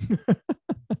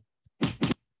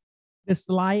 The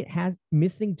slide has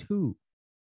missing 2.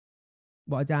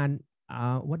 But Ajahn,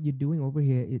 what you're doing over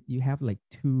here, you have like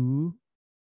 2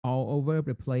 all over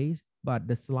the place, but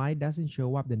the slide doesn't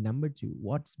show up the number 2.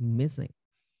 What's missing?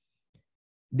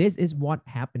 This is what's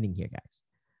happening here, guys.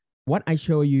 What I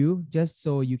show you, just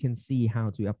so you can see how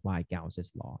to apply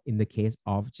Gauss's law in the case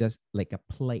of just like a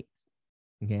plate,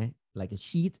 okay? Like a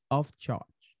sheet of charge.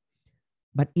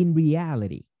 But in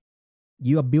reality,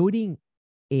 you are building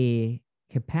a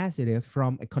capacitor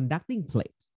from a conducting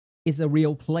plate. It's a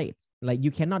real plate. Like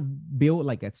you cannot build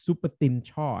like a super thin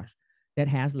charge that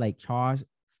has like charge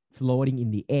floating in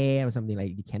the air or something like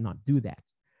that. You cannot do that.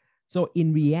 So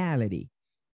in reality,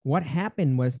 what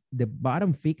happened was the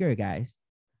bottom figure, guys.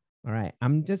 All right,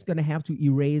 I'm just gonna have to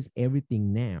erase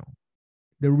everything now.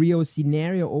 The real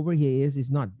scenario over here is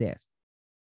not this.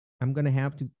 I'm going to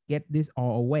have to get this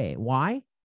all away. Why?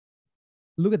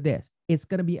 Look at this. It's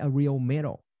going to be a real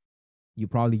metal. You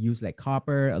probably use like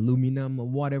copper, aluminum, or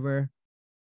whatever.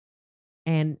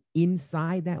 And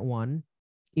inside that one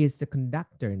is the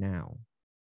conductor now.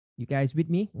 You guys with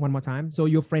me? One more time. So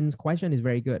your friend's question is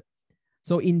very good.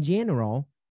 So in general,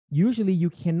 usually you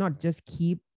cannot just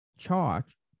keep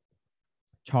charges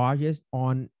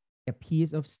on a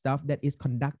piece of stuff that is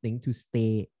conducting to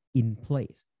stay in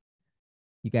place.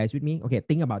 You guys with me? Okay,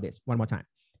 think about this one more time.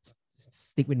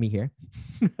 Stick with me here.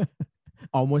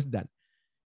 Almost done.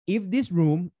 If this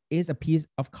room is a piece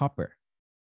of copper,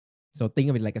 so think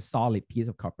of it like a solid piece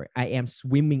of copper. I am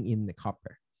swimming in the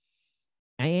copper.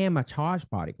 I am a charged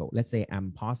particle. Let's say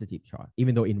I'm positive charge,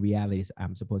 even though in reality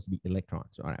I'm supposed to be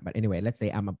electrons. All right. But anyway, let's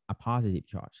say I'm a positive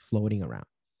charge floating around.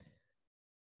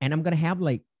 And I'm going to have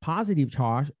like positive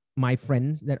charge, my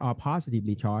friends that are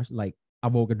positively charged, like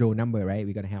Avogadro number, right?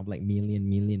 We're going to have like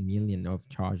million of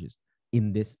charges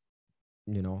in this,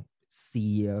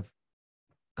 sea of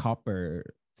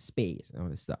copper space and all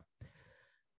this stuff.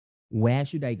 Where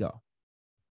should I go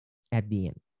at the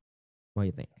end? What do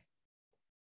you think?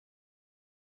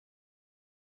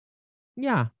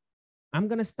 Yeah, I'm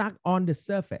going to start on the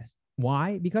surface.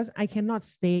 Why? Because I cannot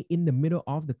stay in the middle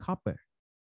of the copper.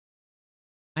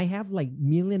 I have like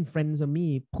million friends of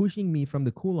me pushing me from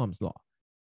the Coulomb's law.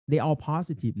 They are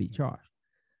positively charged.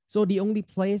 So the only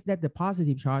place that the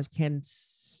positive charge can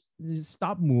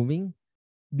stop moving,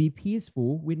 be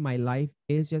peaceful with my life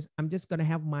is just, I'm just going to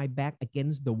have my back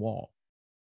against the wall,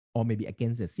 or maybe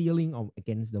against the ceiling or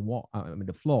against the wall,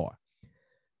 the floor.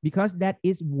 Because that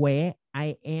is where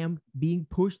I am being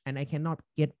pushed and I cannot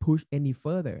get pushed any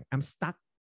further. I'm stuck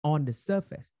on the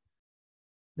surface.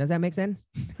 Does that make sense?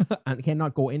 I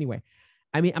cannot go anywhere.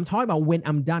 I mean, I'm talking about when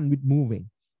I'm done with moving.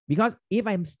 Because if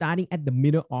I'm starting at the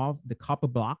middle of the copper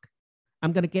block,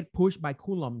 I'm going to get pushed by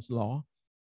Coulomb's law.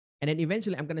 And then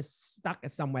eventually I'm going to stuck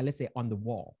at somewhere, let's say on the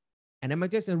wall. And I'm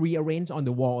going to just rearrange on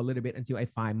the wall a little bit until I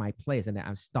find my place and then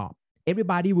I'll stop.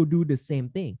 Everybody will do the same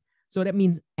thing. So that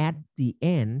means at the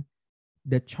end,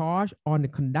 the charge on the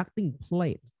conducting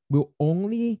plate will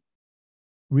only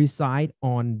reside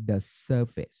on the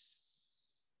surface.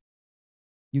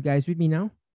 You guys with me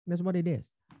now? That's what it is.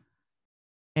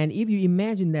 And if you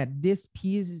imagine that this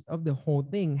piece of the whole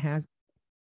thing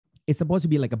it's supposed to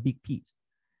be like a big piece.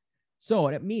 So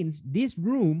that means this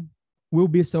room will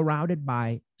be surrounded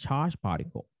by charged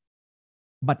particle.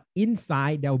 But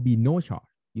inside, there will be no charge.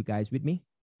 You guys with me?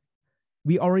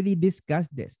 We already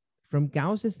discussed this from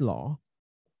Gauss's law.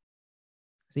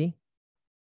 See,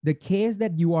 the case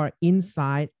that you are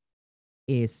inside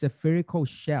a spherical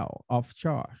shell of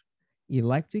charge,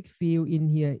 electric field in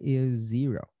here is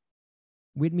 0.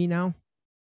 With me now?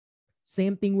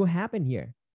 Same thing will happen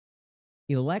here.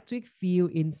 Electric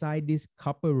field inside this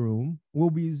copper room will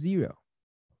be 0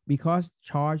 because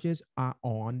charges are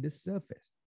on the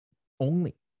surface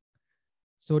only.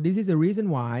 So this is the reason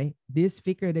why this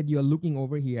figure that you're looking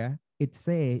over here, it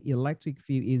says electric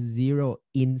field is 0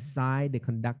 inside the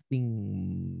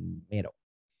conducting metal.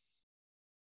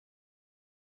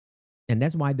 And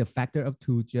that's why the factor of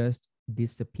 2 just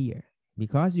disappear,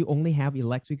 because you only have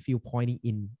electric field pointing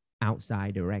in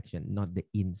outside direction, not the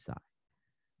inside.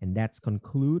 And that's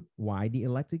conclude why the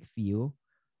electric field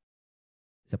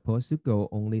is supposed to go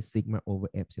only sigma over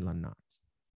epsilon naught.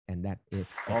 And that is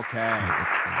okay.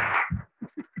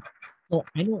 So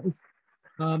I know it's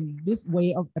this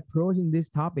way of approaching this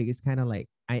topic is kind of like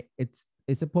it's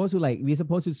supposed to like we're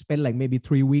supposed to spend like maybe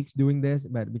 3 weeks doing this,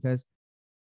 but because,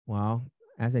 well,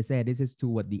 as I said, this is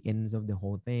toward the ends of the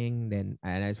whole thing. Then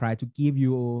and I try to give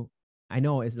you, I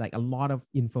know it's like a lot of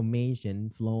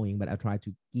information flowing, but I try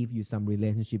to give you some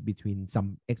relationship between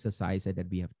some exercises that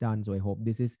we have done. So I hope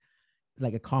this is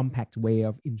like a compact way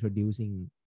of introducing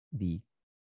the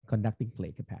conducting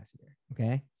plate capacitor.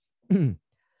 Okay.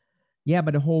 Yeah,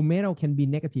 but the whole metal can be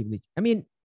negatively. I mean,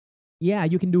 yeah,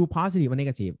 you can do positive or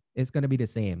negative. It's going to be the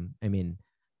same. I mean,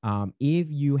 if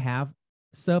you have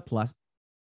surplus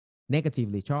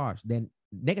negatively charged, then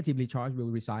negatively charged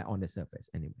will reside on the surface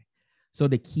anyway. So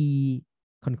the key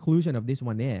conclusion of this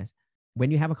one is when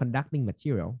you have a conducting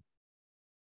material,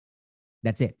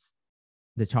 that's it.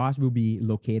 The charge will be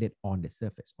located on the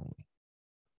surface only.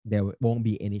 There won't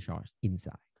be any charge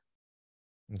inside.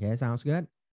 Okay, sounds good?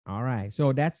 All right,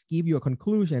 so that's give you a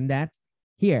conclusion that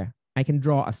here, I can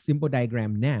draw a simple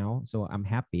diagram now, so I'm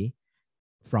happy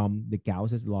from the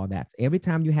Gauss's law that every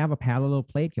time you have a parallel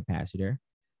plate capacitor,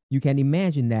 you can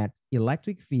imagine that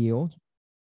electric field,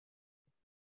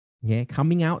 okay,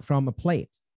 coming out from a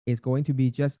plate is going to be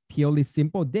just purely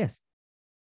simple this.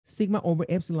 sigma over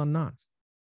epsilon naught.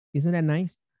 Isn't that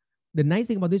nice? The nice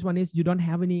thing about this one is you don't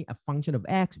have any a function of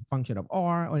X, function of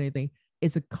R or anything.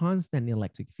 It's a constant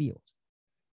electric field.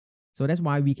 So that's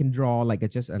why we can draw like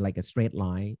like a straight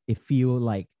line. It feels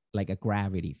like a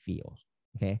gravity field.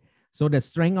 Okay. So the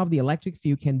strength of the electric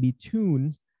field can be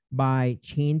tuned by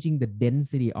changing the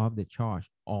density of the charge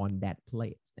on that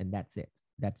plate. And that's it.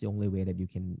 That's the only way that you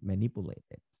can manipulate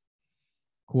it.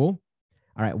 Cool.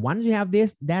 All right. Once you have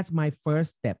this, that's my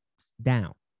first step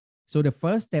down. So the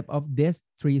first step of this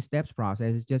 3 steps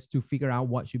process is just to figure out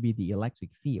what should be the electric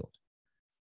field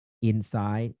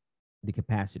inside the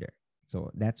capacitor.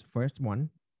 So that's first one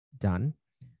done.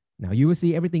 Now you will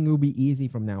see everything will be easy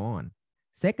from now on.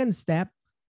 Second step,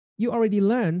 you already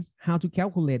learned how to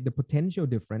calculate the potential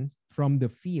difference from the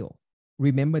field.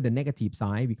 Remember the negative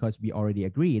side because we already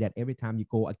agree that every time you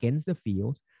go against the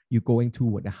field, you're going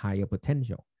toward a higher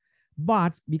potential.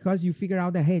 But because you figure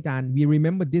out that, hey, Dan, we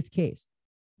remember this case.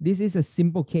 This is a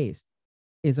simple case.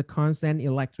 It's a constant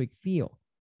electric field.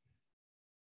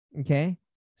 Okay.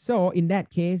 So in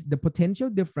that case, the potential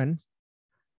difference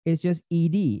is just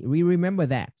ED. We remember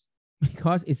that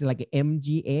because it's like an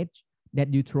MGH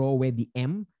that you throw away the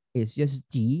M is just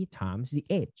G times the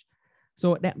H.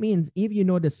 So that means if you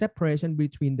know the separation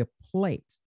between the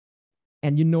plates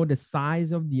and you know the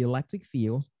size of the electric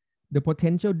field, the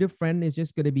potential difference is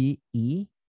just going to be E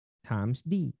times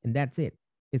D. And that's it.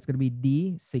 It's going to be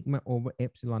D sigma over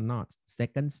epsilon naught.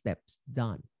 Second step's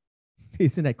done.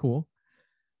 Isn't that cool?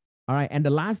 All right. And the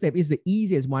last step is the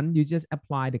easiest one. You just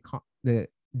apply the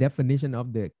definition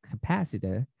of the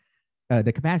capacitor.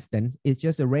 The capacitance is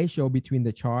just a ratio between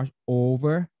the charge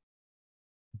over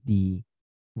the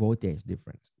voltage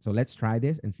difference. So let's try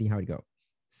this and see how it goes.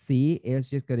 C is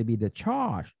just going to be the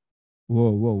charge.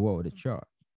 Whoa, the charge.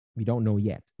 We don't know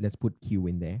yet. Let's put Q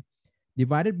in there.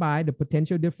 Divided by the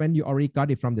potential difference. You already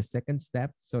got it from the second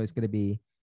step. So it's going to be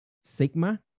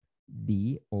sigma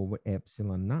D over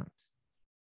epsilon naught.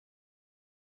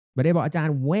 But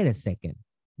wait a second.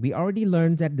 We already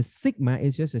learned that the sigma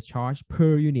is just a charge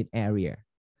per unit area.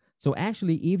 So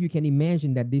actually, if you can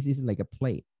imagine that this is like a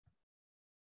plate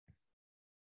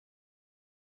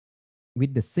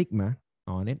with the sigma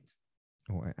on it.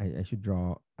 Oh, I should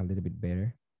draw a little bit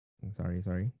better. I'm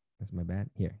sorry. That's my bad.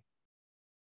 Here.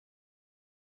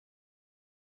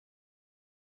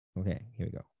 Okay, here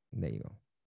we go. There you go.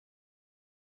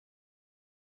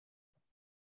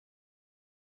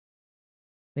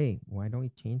 Hey, why don't we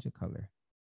change the color?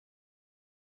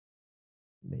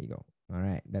 There you go. All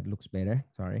right, that looks better.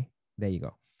 Sorry. There you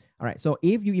go. All right, so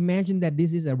if you imagine that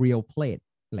this is a real plate,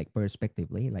 like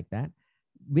perspectively, like that,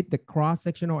 with the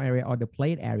cross-sectional area or the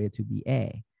plate area to be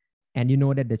A, and you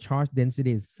know that the charge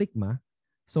density is sigma,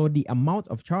 so the amount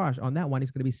of charge on that one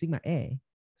is going to be sigma A.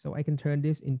 So I can turn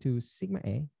this into sigma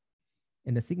A,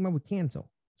 and the sigma would cancel.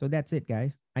 So that's it,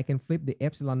 guys. I can flip the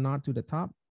epsilon naught to the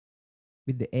top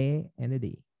with the A and the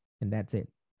D, and that's it.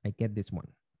 I get this one.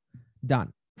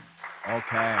 Done.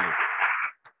 Okay.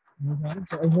 Okay,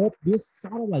 so I hope this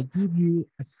sort of like give you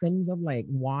a sense of like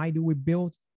why do we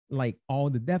build like all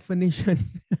the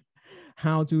definitions,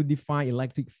 how to define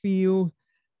electric field,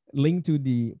 link to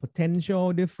the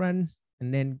potential difference,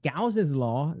 and then Gauss's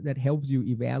law that helps you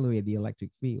evaluate the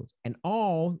electric fields, and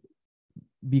all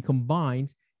be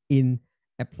combined in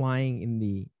applying in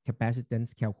the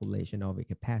capacitance calculation of a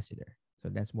capacitor. So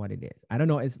that's what it is. I don't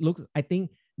know. I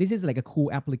think this is like a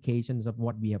cool applications of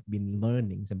what we have been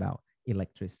learning about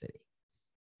electricity.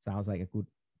 Sounds like a good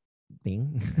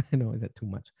thing. I know, is that too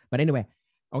much? But anyway,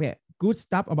 okay. Good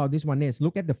stuff about this one is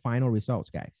look at the final results,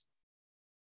 guys.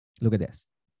 Look at this.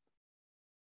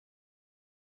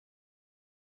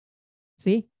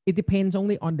 See, it depends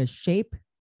only on the shape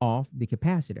of the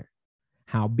capacitor.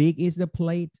 How big is the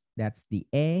plate? That's the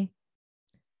A.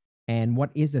 And what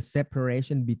is the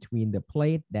separation between the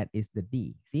plate? That is the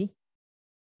D. See?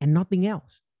 And nothing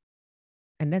else.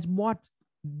 And that's what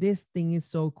this thing is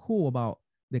so cool about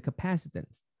the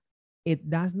capacitance. It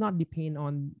does not depend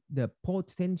on the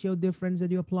potential difference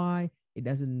that you apply. It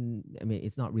doesn't, I mean,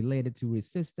 it's not related to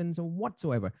resistance or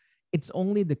whatsoever. It's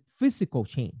only the physical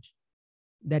change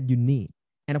that you need.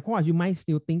 And of course, you might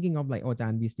still thinking of like, oh,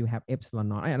 Dan, we still have epsilon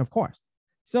naught. And of course.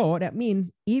 So that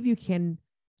means if you can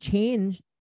change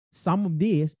some of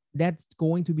these, that's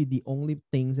going to be the only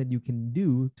things that you can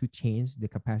do to change the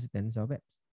capacitance of it.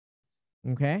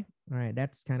 Okay. All right.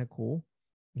 That's kind of cool.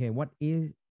 Okay. What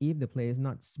is if the plate is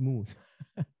not smooth?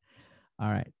 All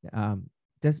right.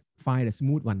 Just find a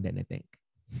smooth one then, I think.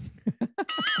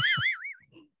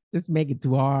 Just make it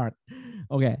too hard.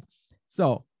 Okay.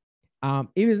 So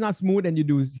If it's not smooth, then you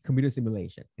do computer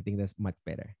simulation. I think that's much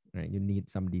better, right? You need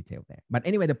some detail there. But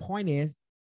anyway, the point is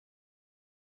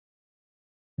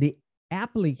the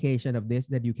application of this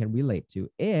that you can relate to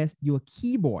is your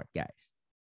keyboard, guys.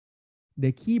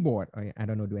 The keyboard, I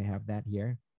don't know, do I have that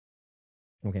here?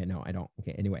 Okay, no, I don't.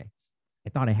 Okay, anyway, I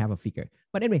thought I have a figure.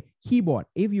 But anyway, keyboard,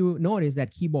 if you notice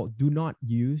that keyboard do not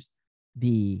use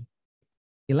the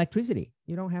electricity,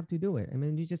 you don't have to do it. I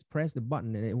mean, you just press the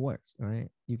button and it works, all right?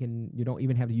 You don't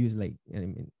even have to use like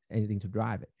anything to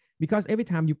drive it, because every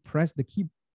time you press the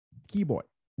keyboard,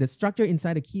 the structure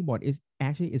inside the keyboard is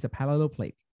actually a parallel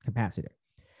plate capacitor.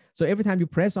 So every time you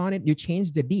press on it, you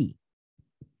change the D.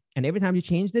 And every time you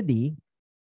change the D,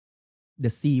 the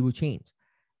C will change.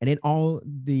 And then all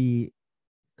the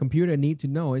computer need to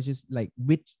know is just like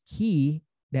which key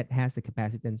that has the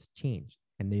capacitance change.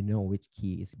 And they know which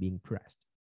key is being pressed.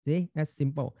 See, that's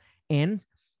simple. And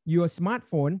your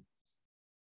smartphone,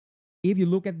 if you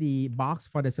look at the box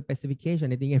for the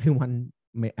specification, I think everyone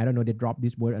may, I don't know, they dropped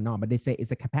this word or not, but they say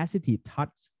it's a capacity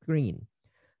touch screen.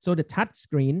 So the touch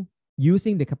screen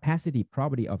using the capacity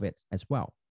property of it as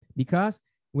well, because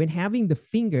when having the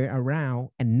finger around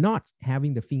and not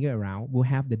having the finger around will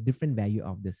have the different value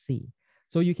of the C.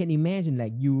 So you can imagine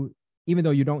like you, even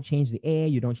though you don't change the A,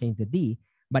 you don't change the D,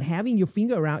 but having your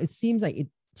finger around, it seems like it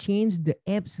changed the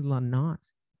epsilon naught.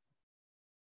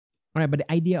 All right, but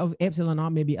the idea of epsilon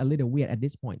naught may be a little weird at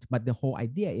this point, but the whole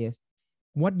idea is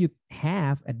what you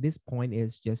have at this point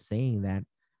is just saying that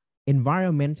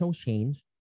environmental change,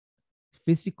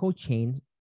 physical change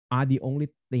are the only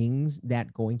things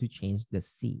that going to change the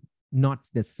C, not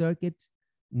the circuit,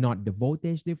 not the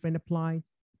voltage different applied,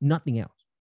 nothing else.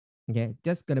 Okay,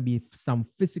 just gonna be some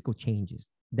physical changes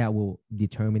that will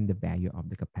determine the value of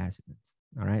the capacitance.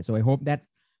 All right, so I hope that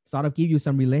sort of give you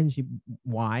some relationship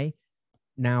why.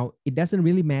 Now, it doesn't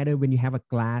really matter when you have a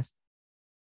glass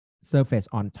surface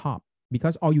on top,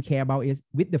 because all you care about is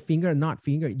with the finger or not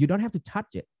finger, you don't have to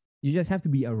touch it. You just have to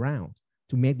be around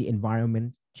to make the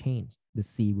environment change. The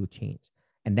C will change.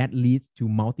 And that leads to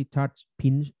multi-touch,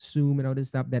 pinch, zoom, and all this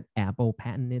stuff that Apple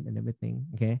patented and everything,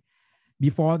 okay?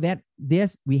 Before that,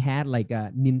 we had like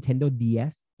a Nintendo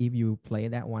DS, if you play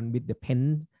that one with the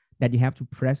pen that you have to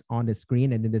press on the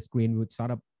screen, and then the screen would sort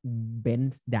of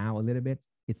bend down a little bit.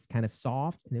 It's kind of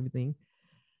soft and everything.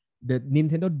 The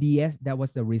Nintendo DS, that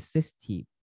was the resistive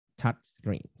touch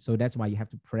screen. So that's why you have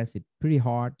to press it pretty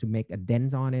hard to make a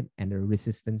dent on it and the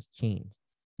resistance change.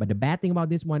 But the bad thing about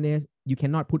this one is you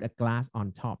cannot put a glass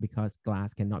on top because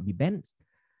glass cannot be bent.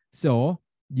 So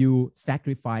you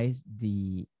sacrifice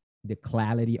the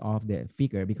clarity of the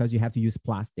figure because you have to use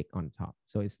plastic on top.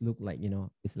 So it's look like, you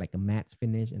know, it's like a matte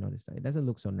finish and all this stuff. It doesn't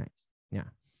look so nice. Yeah.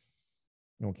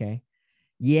 Okay.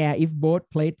 Yeah, if both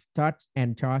plates touch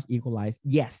and charge equalize,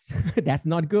 yes, that's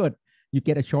not good. You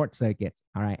get a short circuit.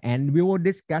 All right. And we will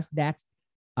discuss that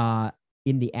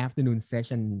in the afternoon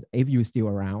session if you're still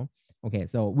around. Okay,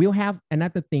 so we'll have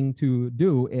another thing to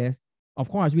do is, of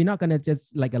course, we're not gonna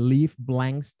just like leave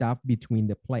blank stuff between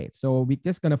the plates. So we're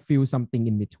just gonna fill something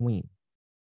in between.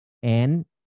 And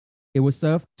it will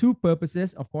serve two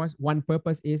purposes. Of course, one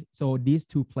purpose is so these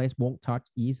two plates won't touch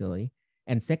easily.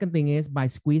 And second thing is by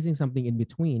squeezing something in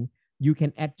between, you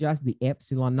can adjust the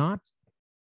epsilon naught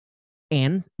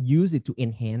and use it to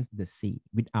enhance the C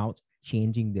without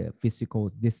changing the physical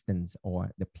distance or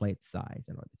the plate size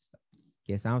and all this stuff.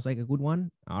 Okay, sounds like a good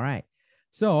one. All right.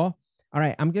 So, all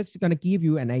right, I'm just going to give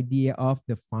you an idea of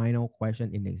the final question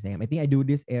in the exam. I think I do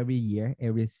this every year,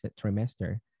 every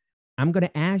trimester. I'm going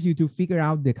to ask you to figure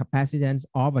out the capacitance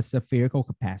of a spherical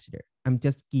capacitor. I'm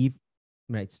just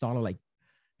sort of like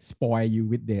spoil you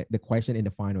with the question in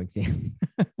the final exam.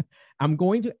 I'm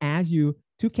going to ask you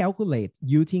to calculate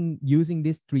using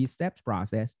this 3-step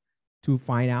process to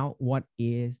find out what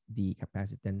is the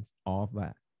capacitance of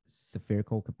a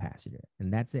spherical capacitor,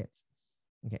 and that's it.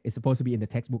 Okay, it's supposed to be in the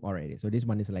textbook already, so this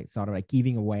one is like sort of like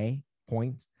giving away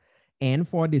points. And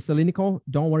for the cylindrical,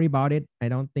 don't worry about it. I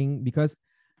don't think, because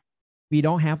we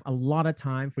don't have a lot of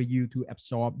time for you to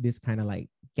absorb this kind of like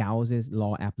Gauss's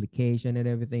law application and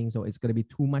everything, so it's going to be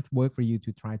too much work for you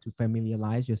to try to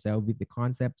familiarize yourself with the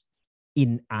concepts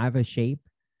in either shape.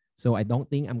 So I don't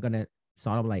think I'm going to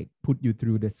sort of like put you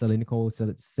through the cylindrical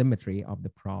symmetry of the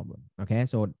problem. Okay,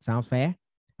 so sounds fair?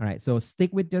 All right, so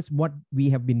stick with just what we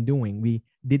have been doing. We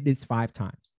did this 5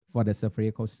 times for the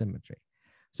spherical symmetry.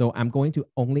 So I'm going to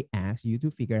only ask you to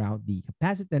figure out the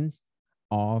capacitance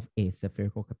of a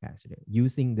spherical capacitor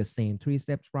using the same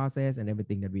 3-steps process and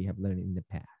everything that we have learned in the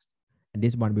past. And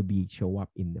this one will show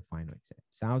up in the final exam.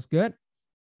 Sounds good?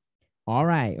 All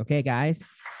right, okay, guys.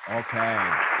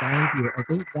 Okay. Thank you. I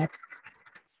think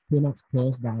pretty much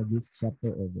close down this chapter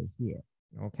over here.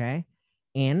 Okay.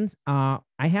 And I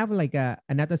have like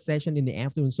another session in the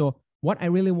afternoon. So what I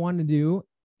really want to do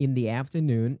in the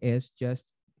afternoon is just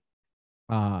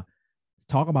uh,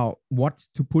 talk about what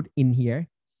to put in here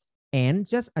and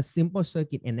just a simple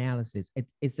circuit analysis.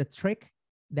 It's a trick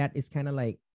that is kind of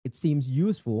like, it seems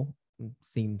useful,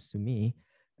 seems to me,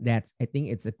 that I think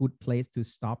it's a good place to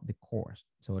stop the course.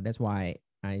 So that's why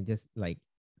I just like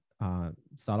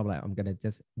sort of like I'm gonna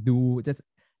just do just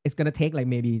it's gonna take like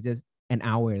maybe just an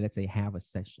hour, let's say have a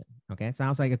session. Okay,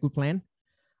 sounds like a good plan.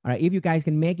 All right, if you guys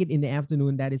can make it in the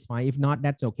afternoon, that is fine. If not,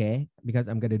 that's okay because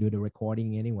I'm gonna do the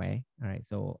recording anyway. All right,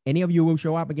 so any of you will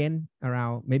show up again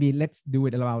around, maybe let's do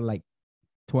it around like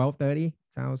 12:30.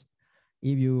 Sounds,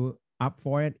 if you up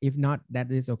for it. If not,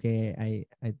 that is okay.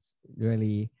 I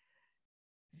really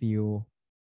feel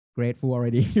grateful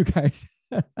already. You guys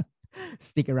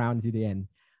stick around to the end.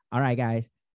 All right, guys.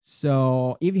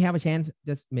 So if you have a chance,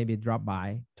 just maybe drop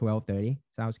by 12:30.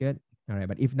 Sounds good. All right,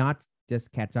 but if not,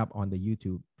 just catch up on the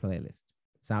YouTube playlist.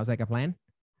 Sounds like a plan?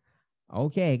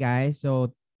 Okay, guys.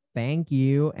 So thank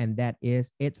you. And that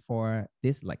is it for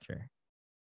this lecture.